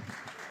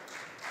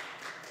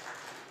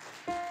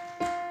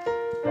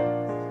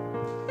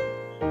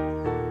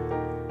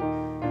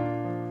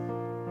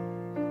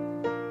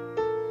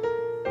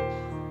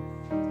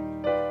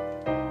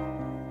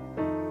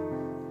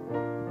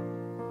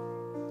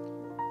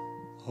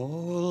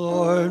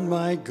 Lord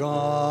my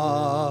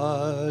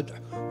God,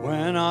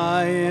 when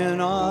I in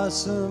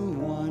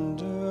awesome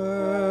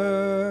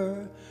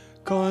wonder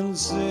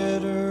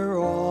consider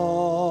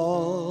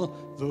all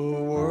the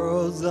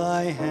worlds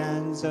thy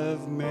hands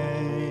have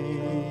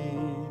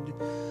made,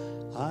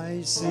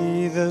 I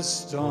see the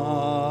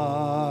stars,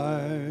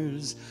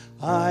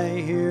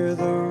 I hear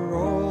the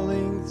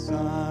rolling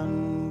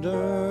thunder,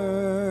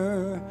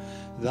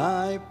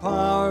 thy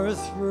power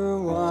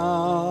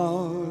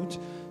throughout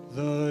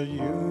the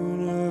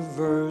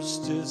universe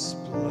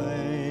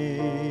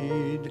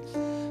displayed.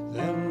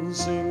 Then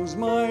sings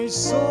my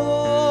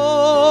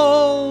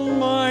soul,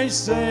 my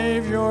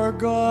Savior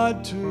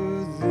God,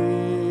 to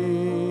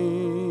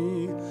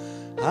thee.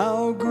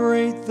 How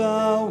great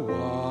thou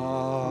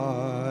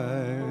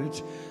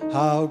art,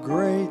 how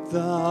great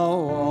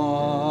thou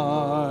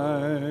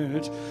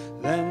art.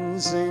 Then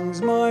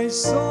sings my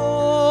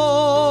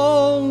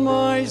soul,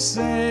 my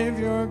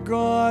Savior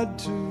God,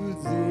 to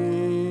thee.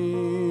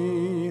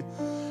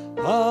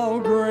 How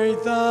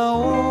great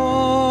thou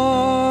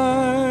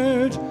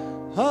art,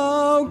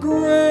 how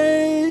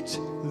great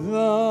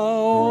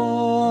thou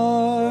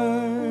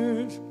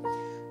art.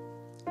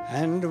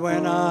 And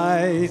when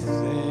I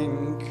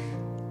think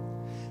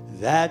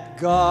that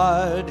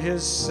God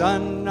his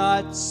Son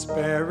not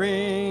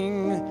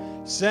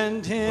sparing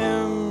sent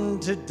him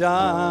to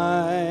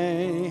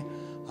die,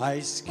 I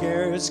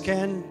scarce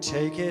can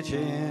take it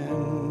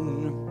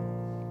in,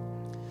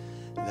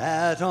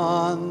 that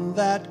on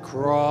that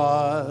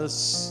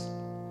cross,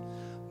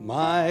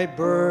 my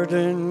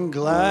burden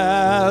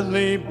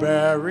gladly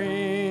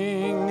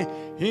bearing,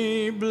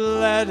 he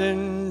bled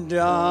and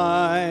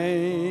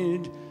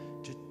died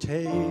to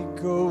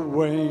take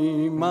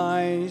away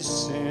my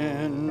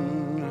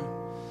sin.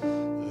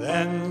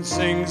 Then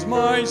sings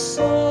my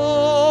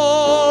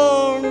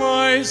soul,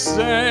 my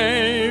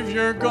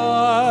Savior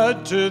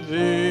God, to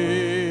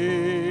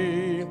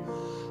thee.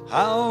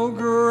 How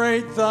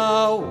great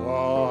thou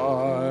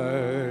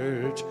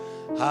art,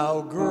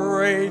 how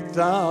great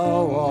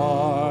thou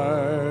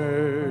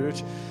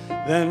art.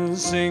 Then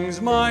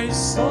sings my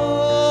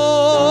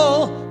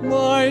soul,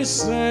 my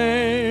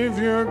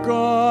Savior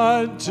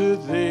God, to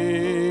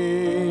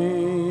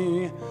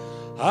thee.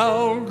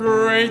 How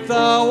great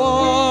thou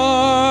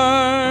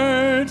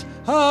art,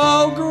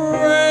 how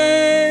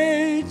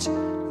great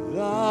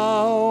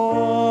thou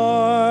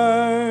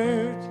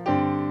art.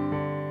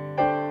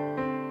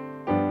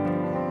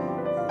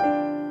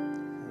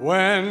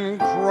 When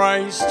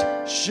Christ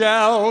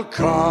shall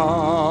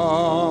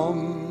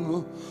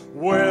come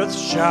with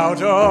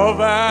shout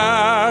of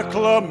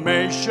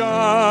acclamation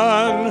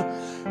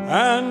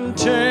and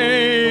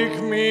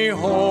take me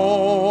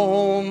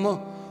home,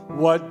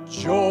 what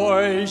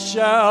joy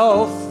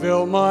shall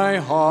fill my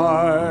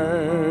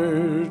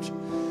heart.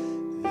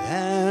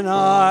 Then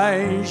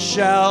I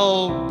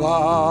shall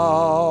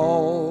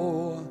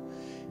bow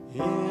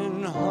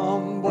in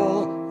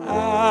humble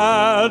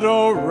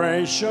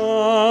adoration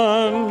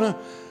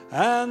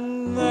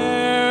and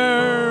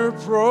there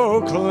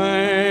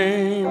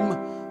proclaim,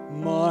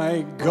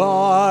 my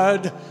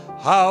God,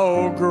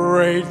 how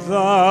great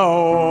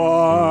thou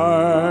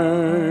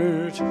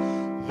art.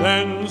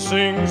 Then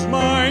sings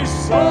my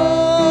soul,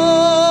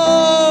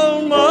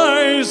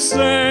 my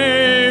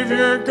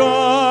Savior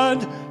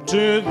God,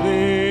 to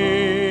thee.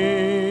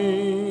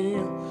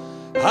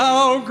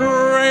 How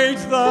great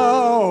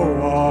thou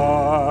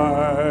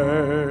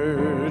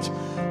art,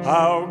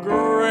 how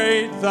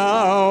great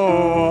thou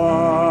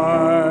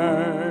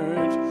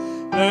art.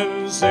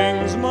 Then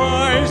sings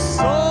my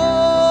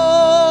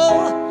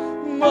soul,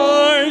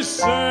 my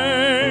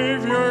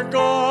Savior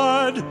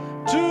God,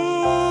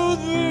 to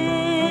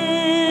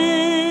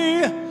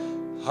thee.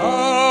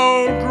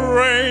 How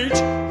great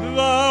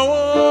thou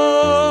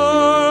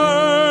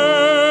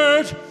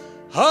art,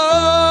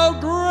 how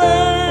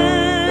great thou art.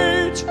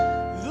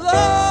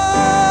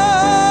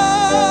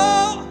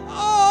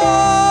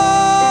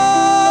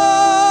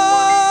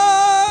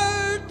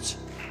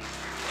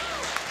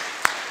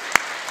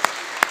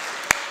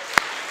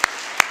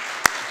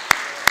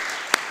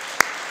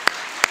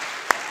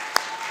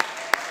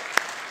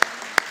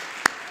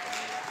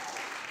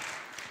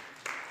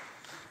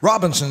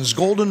 Robinson's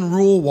Golden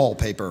Rule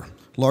Wallpaper,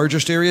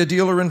 largest area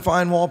dealer in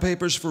fine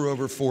wallpapers for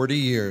over 40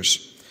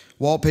 years.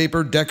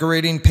 Wallpaper,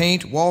 decorating,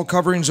 paint, wall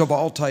coverings of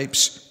all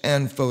types,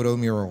 and photo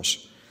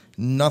murals.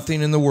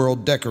 Nothing in the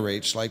world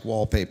decorates like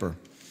wallpaper.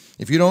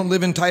 If you don't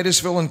live in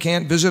Titusville and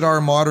can't visit our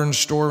modern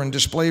store and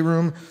display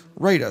room,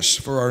 write us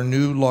for our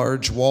new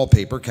large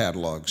wallpaper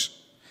catalogs.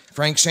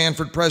 Frank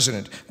Sanford,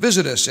 President.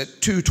 Visit us at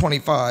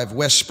 225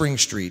 West Spring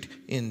Street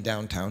in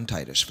downtown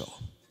Titusville.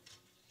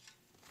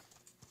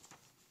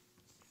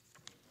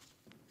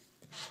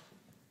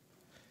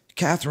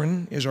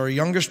 Catherine is our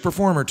youngest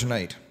performer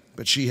tonight,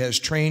 but she has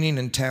training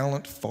and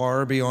talent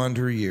far beyond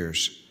her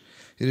years.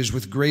 It is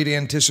with great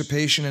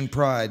anticipation and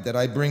pride that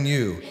I bring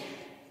you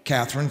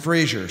Catherine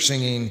Frazier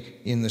singing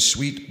In the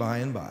Sweet By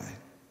and By.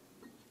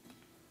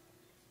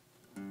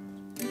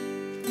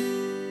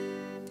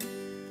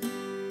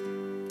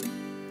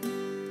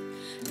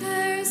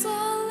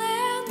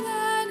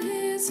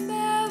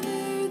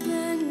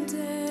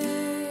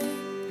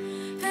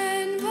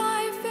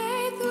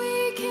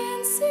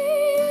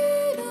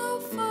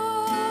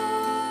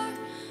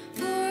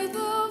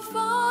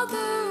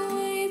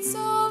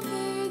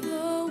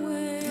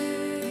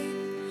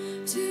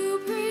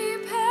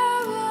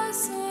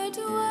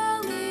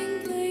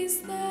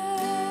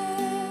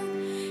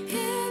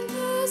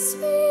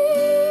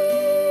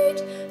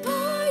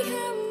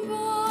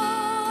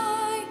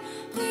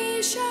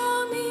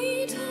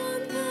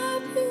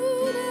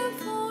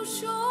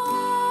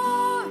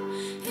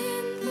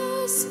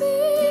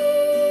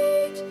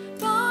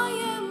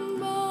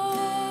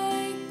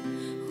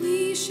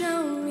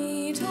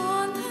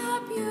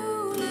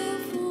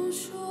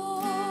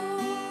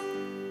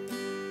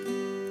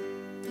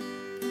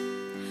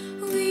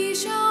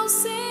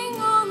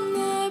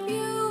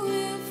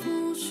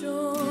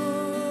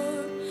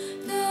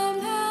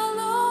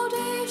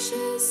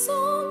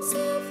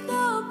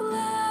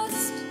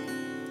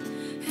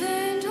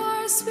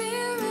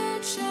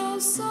 spirit shall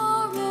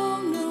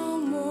sorrow no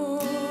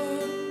more,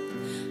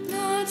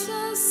 not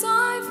to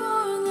sigh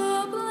for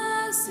the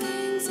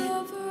blessings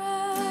of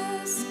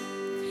rest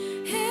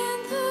in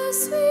the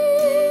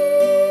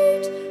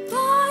sweet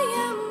by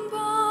and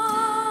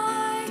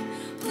by.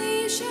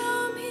 We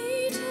shall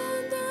meet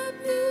on the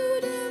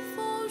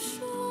beautiful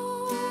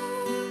shore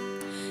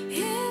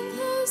in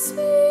the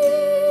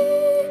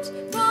sweet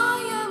by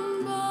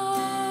and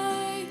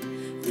by.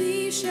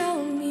 We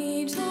shall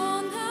meet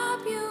on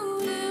that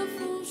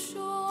beautiful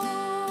shore.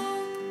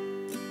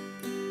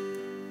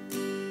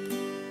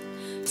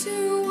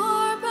 To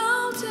our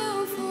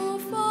bountiful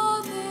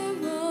Father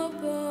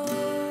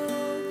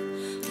above,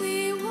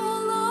 we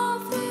will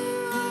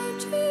offer our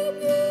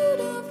tribute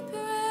of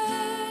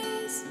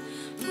praise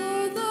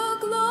for the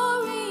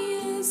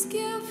glorious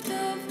gift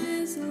of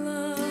His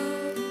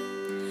love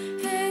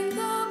and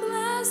the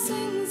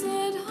blessings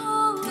that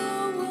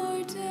hallow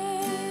our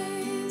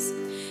days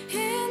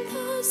in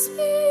the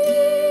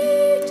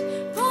sweet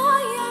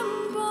by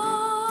and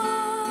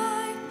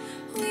by.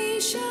 We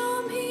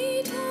shall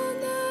meet on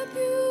the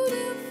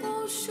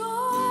beautiful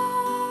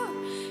shore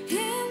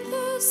in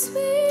the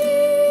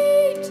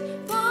sweet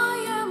by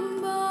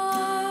and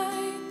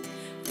by.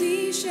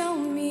 We shall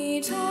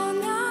meet on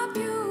that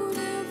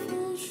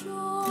beautiful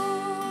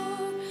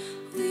shore.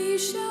 We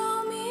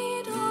shall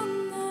meet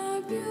on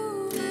that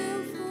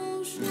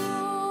beautiful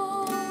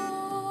shore.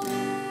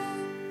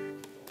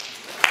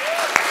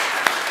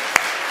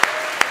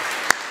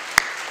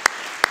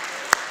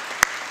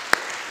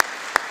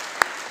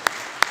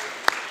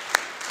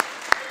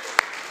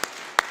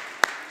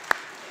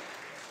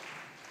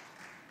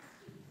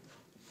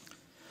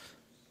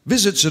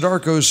 Visit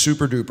Sidarco's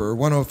Super Duper,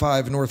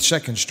 105 North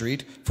 2nd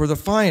Street, for the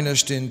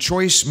finest in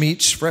choice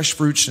meats, fresh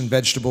fruits and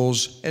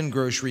vegetables, and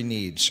grocery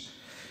needs.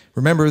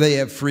 Remember, they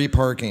have free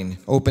parking,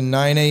 open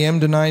 9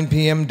 a.m. to 9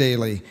 p.m.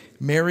 daily.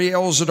 Mary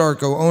L.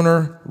 Sidarco,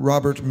 owner,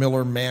 Robert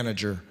Miller,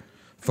 manager.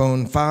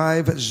 Phone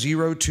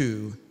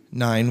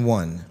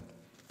 50291.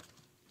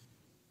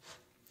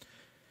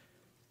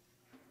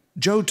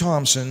 Joe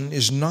Thompson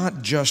is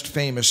not just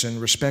famous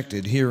and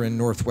respected here in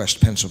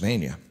Northwest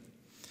Pennsylvania.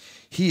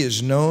 He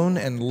is known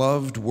and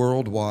loved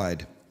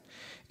worldwide.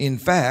 In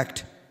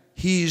fact,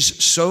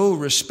 he's so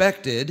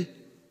respected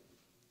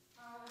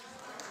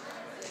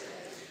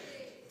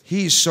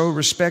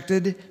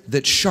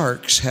that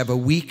sharks have a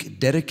week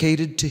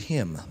dedicated to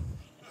him.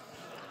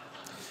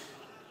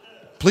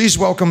 Please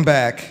welcome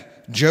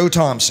back Joe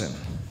Thompson.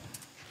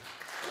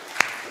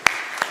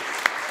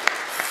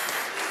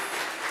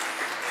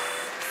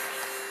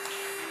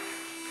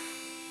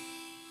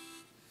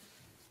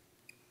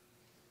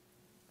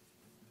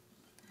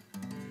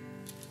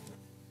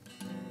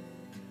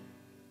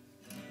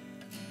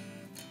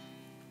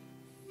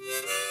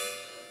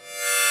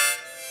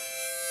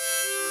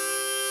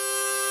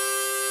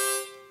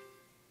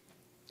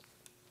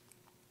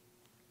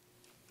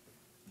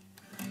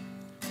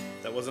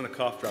 That wasn't a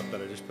cough drop that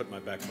I just put in my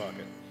back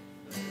pocket.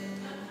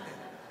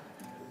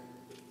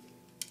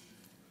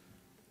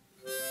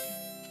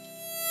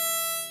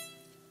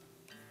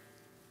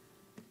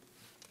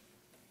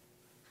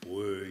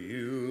 Were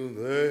you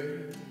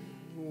there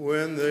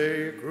when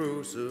they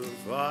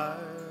crucified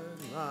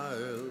my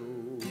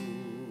Lord?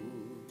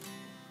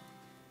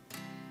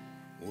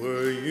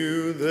 Were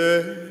you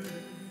there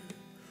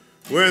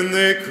when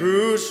they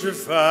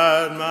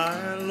crucified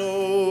my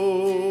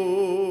Lord?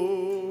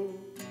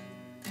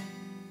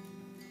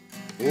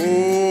 Oh,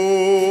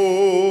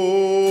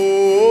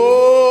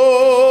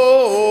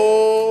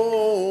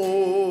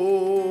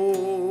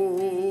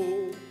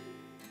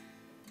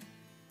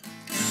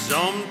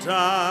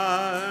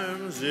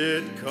 sometimes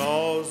it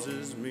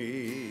causes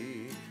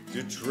me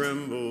to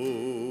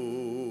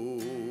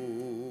tremble,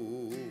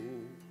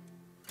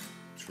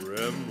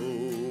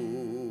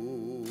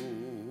 tremble,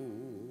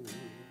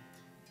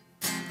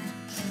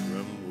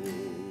 tremble.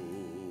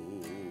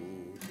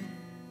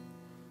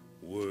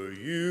 Were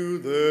you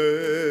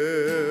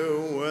there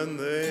when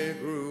they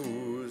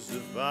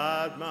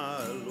crucified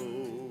my Lord?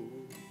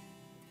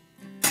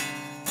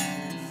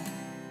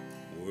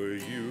 Were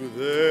you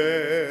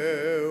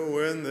there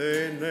when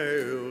they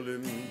nailed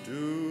him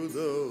to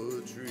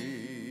the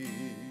tree?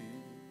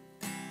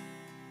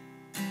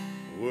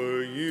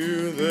 Were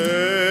you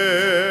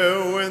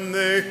there when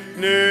they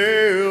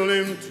nailed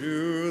him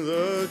to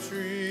the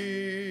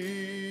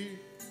tree?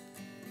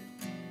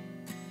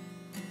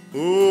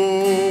 Oh,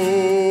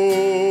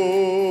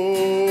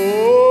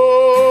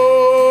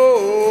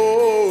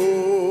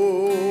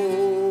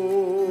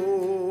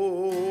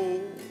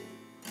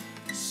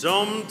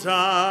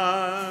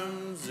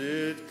 sometimes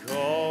it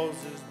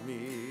causes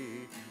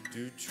me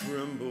to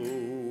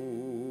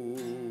tremble,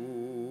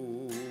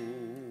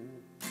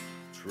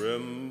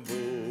 tremble,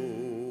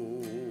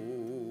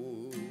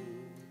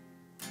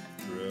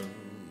 tremble.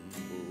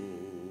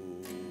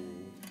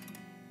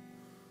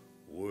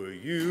 Were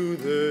you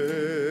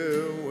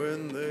there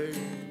when they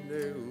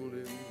nailed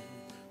him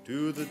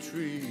to the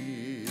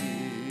tree?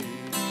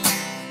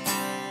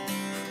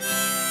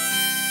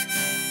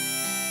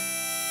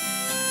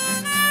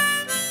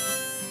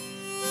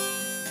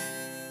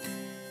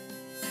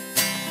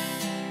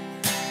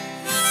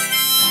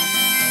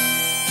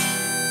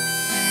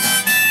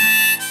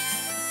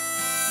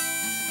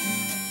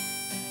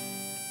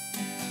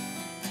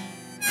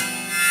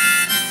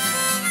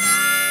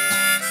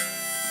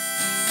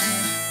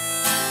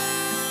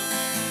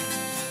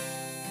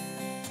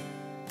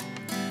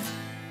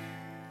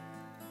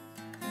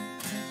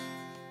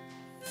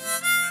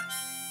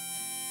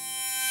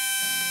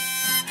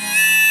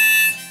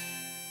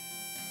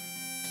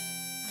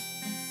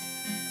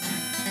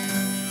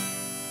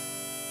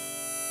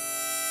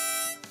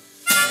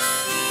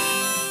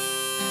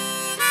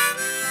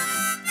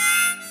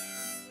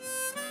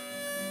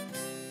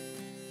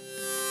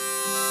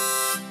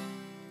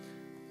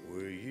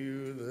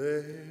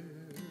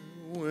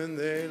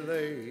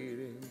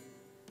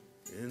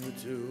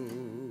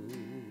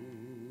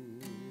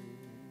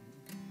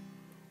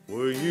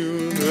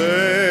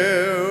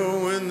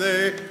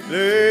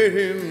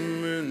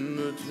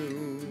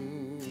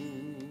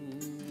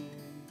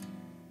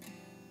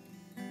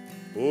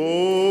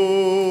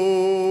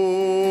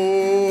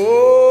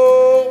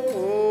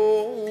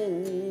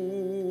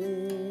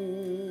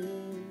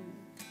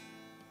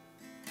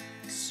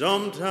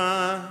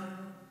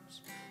 Sometimes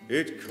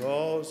it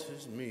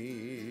causes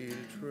me to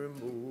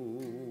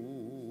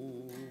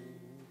tremble,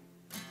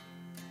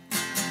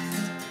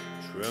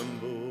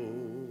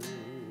 tremble,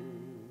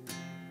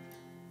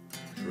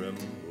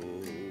 tremble.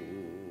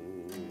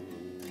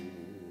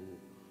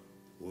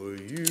 Were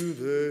you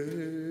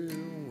there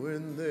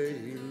when they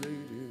laid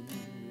him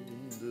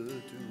in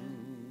the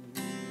tomb?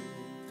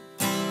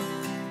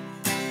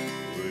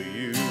 Were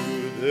you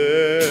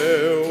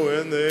there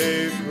when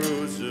they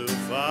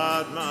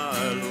crucified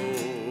my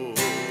Lord?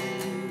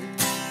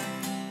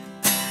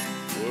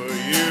 Were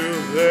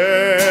you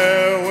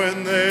there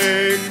when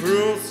they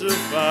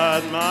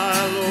crucified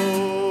my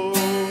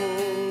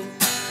Lord?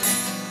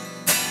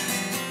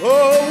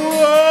 Oh,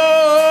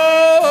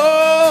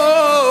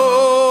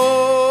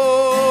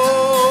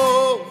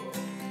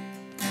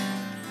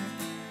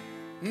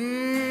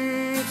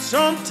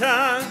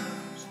 sometimes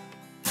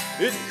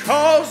it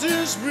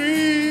causes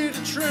me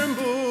to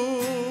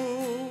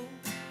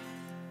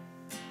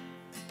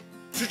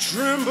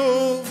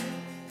tremble,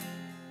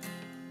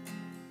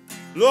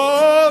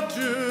 Lord,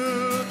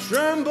 to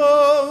tremble.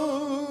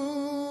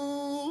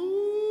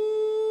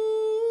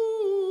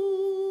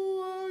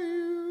 Are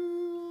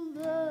you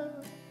there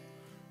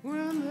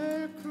when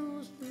they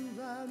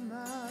crucified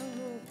my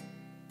Lord?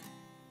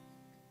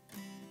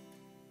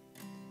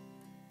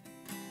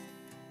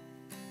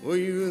 Were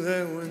you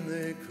there when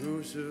they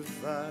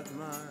crucified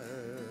my Lord?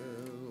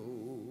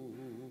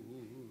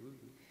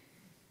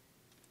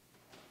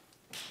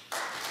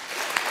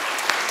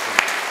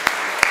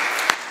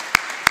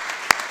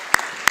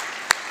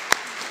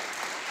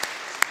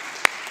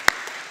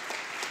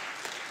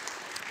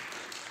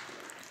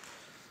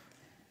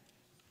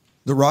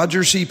 The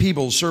Roger C.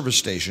 Peebles service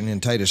station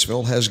in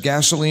Titusville has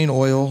gasoline,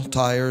 oil,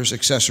 tires,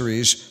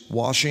 accessories,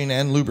 washing,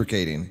 and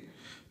lubricating.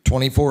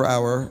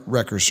 24-hour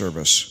wrecker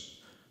service.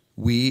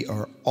 We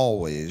are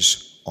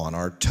always on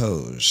our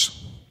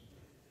toes.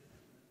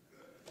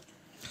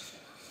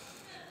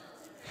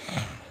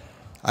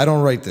 I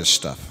don't write this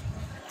stuff.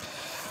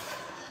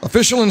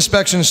 Official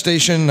inspection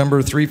station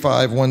number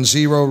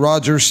 3510,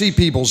 Roger C.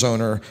 Peebles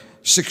owner,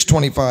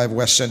 625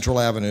 West Central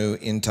Avenue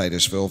in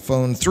Titusville.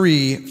 Phone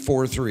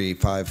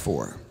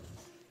 34354.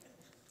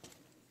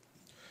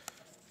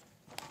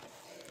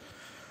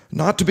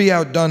 Not to be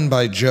outdone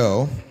by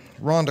Joe,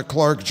 Rhonda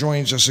Clark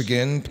joins us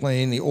again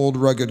playing the Old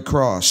Rugged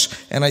Cross.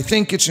 And I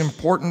think it's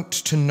important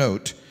to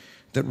note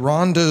that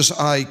Rhonda's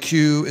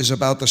IQ is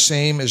about the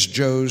same as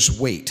Joe's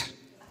weight.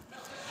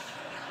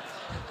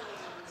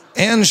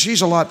 And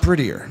she's a lot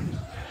prettier.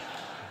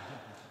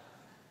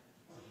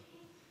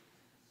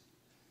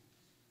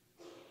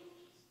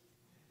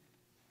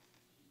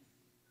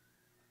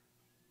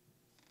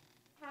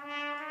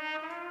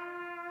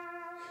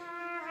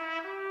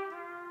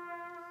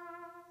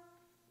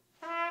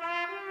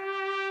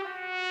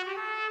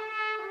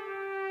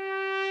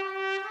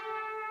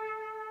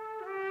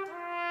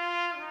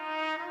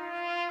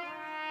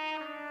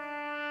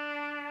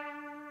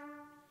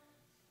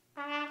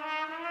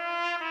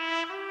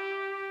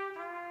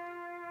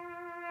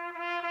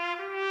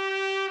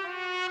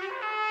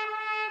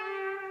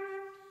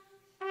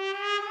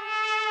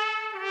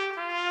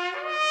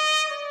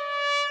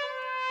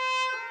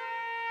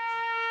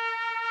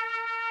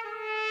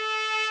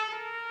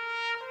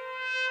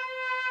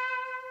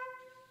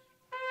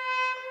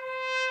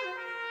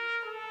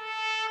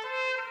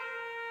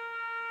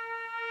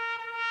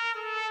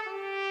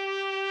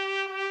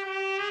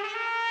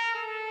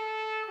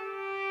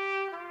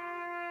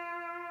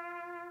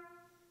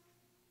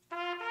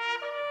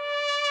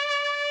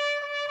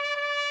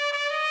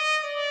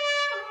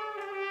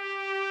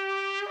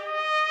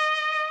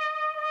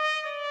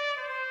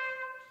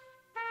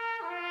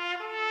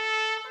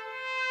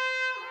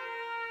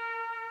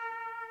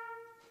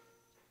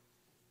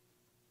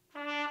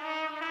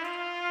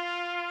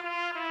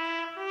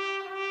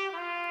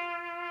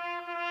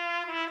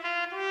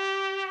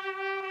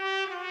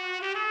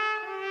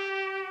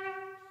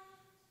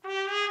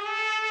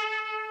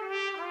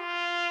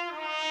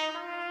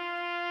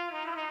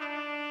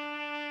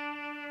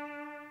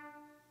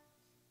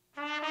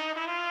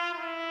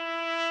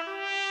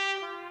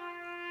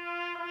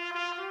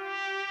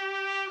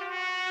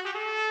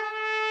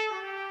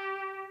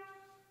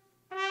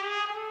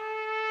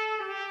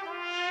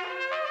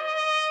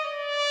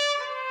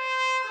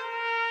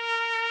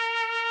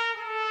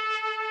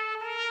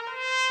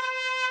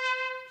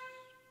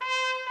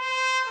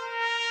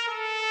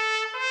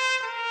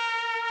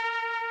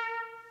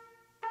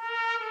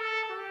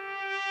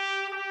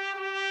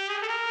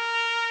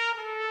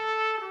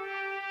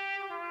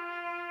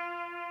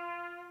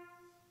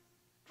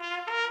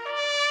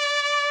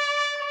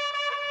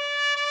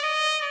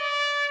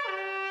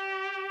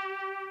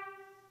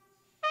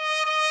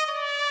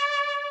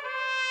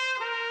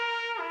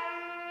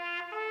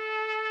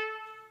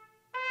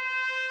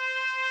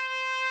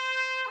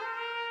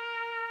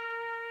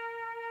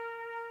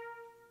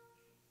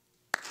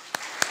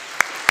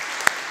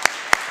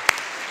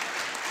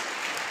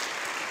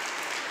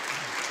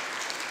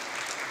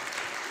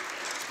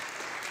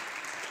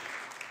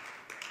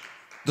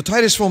 The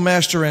Titusville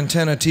Master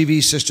Antenna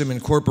TV System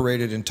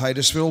Incorporated in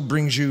Titusville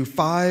brings you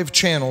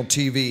 5-channel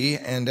TV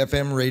and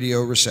FM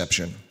radio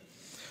reception.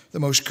 The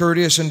most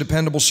courteous and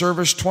dependable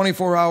service,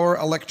 24-hour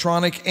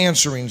electronic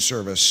answering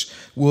service.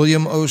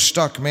 William O.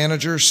 Stuck,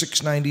 manager,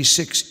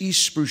 696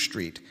 East Spruce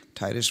Street,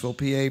 Titusville,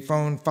 PA,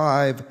 phone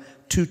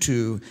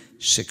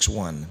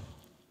 52261.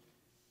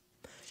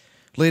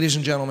 Ladies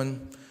and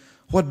gentlemen,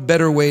 what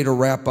better way to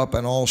wrap up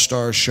an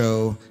all-star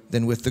show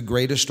than with the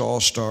greatest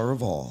all-star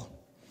of all?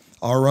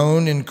 Our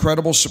own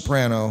incredible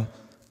soprano,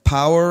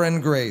 power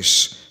and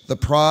grace, the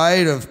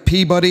pride of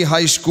Peabody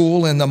High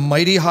School and the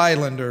mighty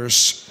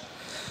Highlanders,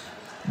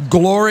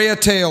 Gloria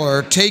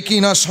Taylor,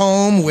 taking us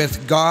home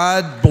with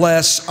God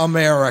Bless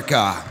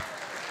America.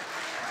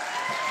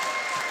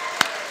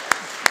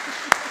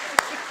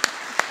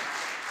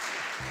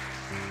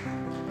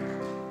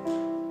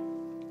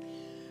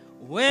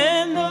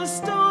 When the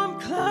storm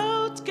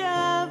clouds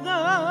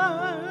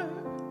gather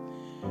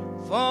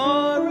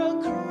far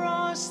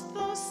across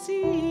the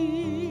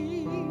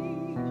sea,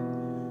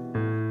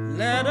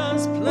 let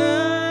us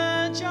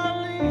pledge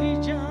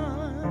allegiance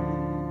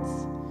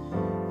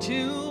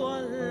to a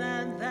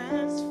land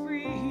that's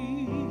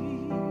free.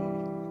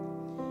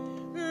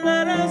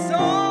 Let us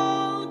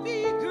all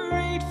be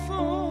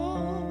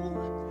grateful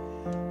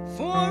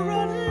for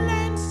a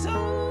land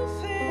so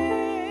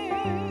fair,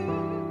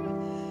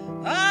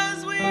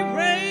 as we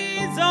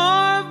raise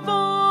our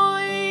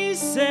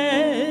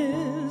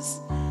voices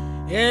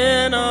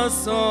in a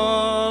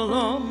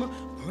solemn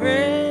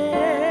prayer.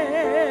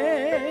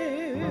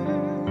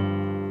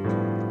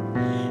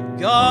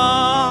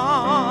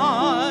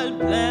 God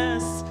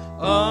bless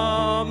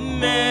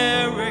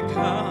America,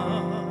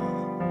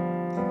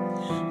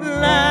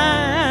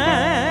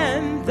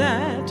 land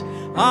that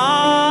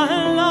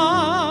I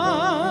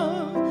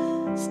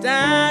love.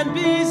 Stand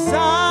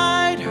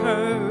beside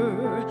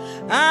her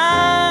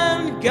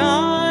and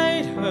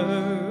guide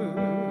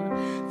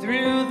her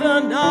through the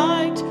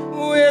night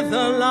with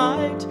a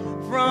light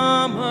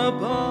from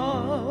above.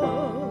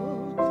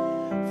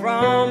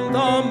 From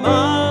the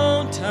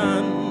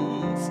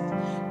mountains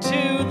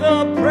to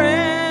the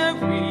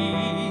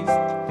prairies,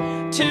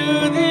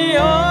 to the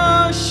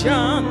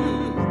ocean,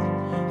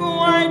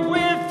 white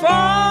with foam.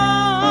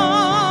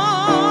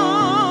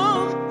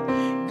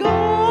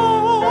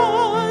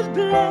 God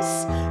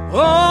bless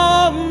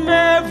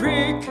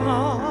America,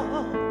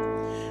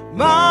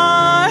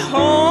 my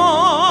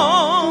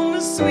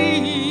home,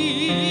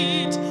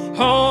 sweet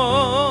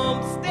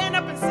home. Stand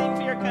up and sing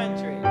for your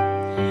country.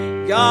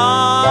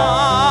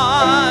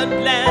 God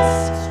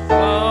bless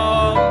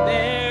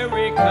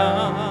America,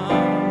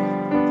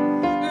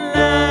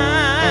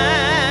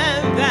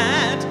 land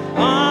that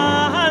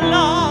I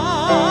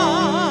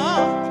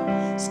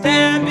love.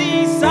 Stand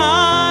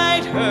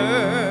beside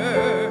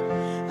her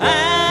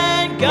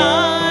and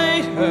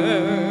guide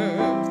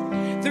her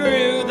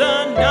through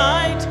the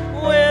night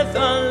with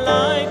a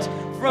light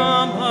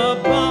from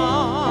above.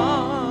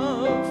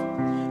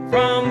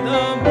 From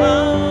the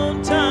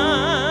mountains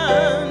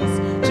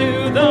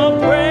to the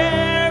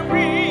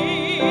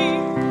prairie,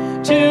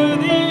 to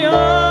the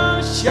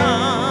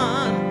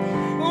ocean,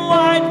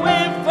 white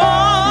with foam.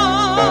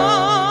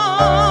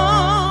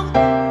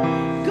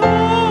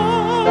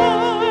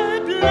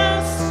 God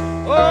bless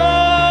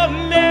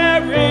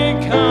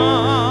America,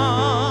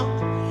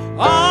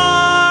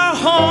 our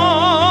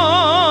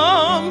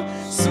home,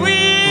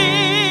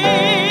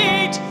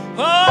 sweet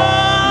home.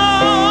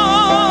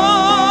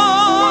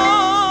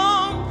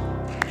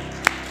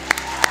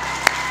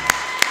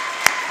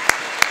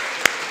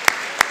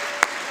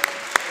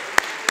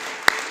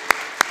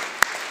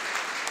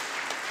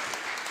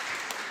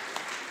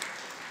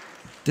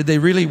 Did they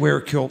really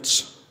wear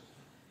kilts?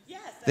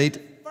 Yes, that's They- the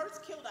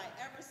first kilt I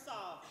ever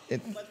saw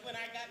It- was when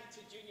I got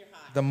into junior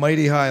high. The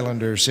mighty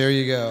Highlanders. There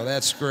you go.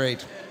 That's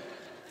great.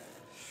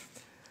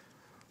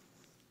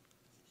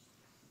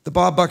 The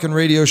Bob Buchan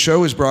Radio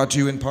Show is brought to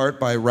you in part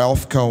by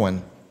Ralph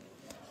Cohen.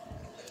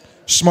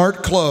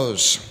 Smart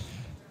Clothes.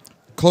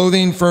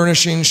 Clothing,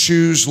 furnishings,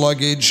 shoes,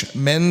 luggage,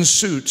 men's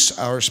suits,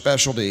 our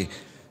specialty.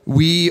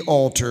 We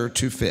alter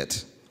to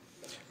fit.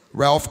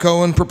 Ralph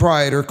Cohen,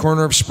 proprietor,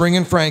 corner of Spring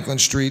and Franklin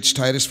Streets,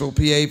 Titusville,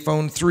 PA,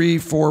 phone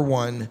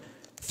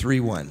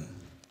 34131.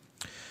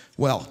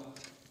 Well,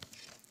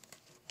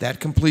 that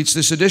completes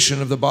this edition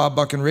of the Bob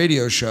Buchan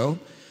Radio Show.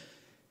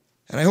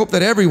 And I hope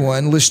that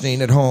everyone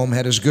listening at home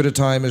had as good a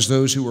time as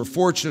those who were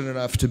fortunate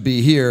enough to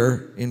be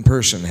here in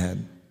person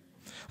had.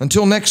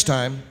 Until next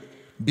time,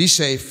 be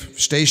safe,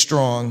 stay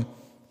strong,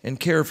 and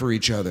care for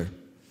each other.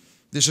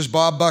 This is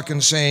Bob Buchan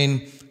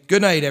saying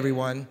good night,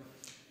 everyone,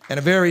 and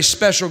a very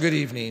special good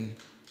evening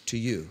to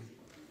you.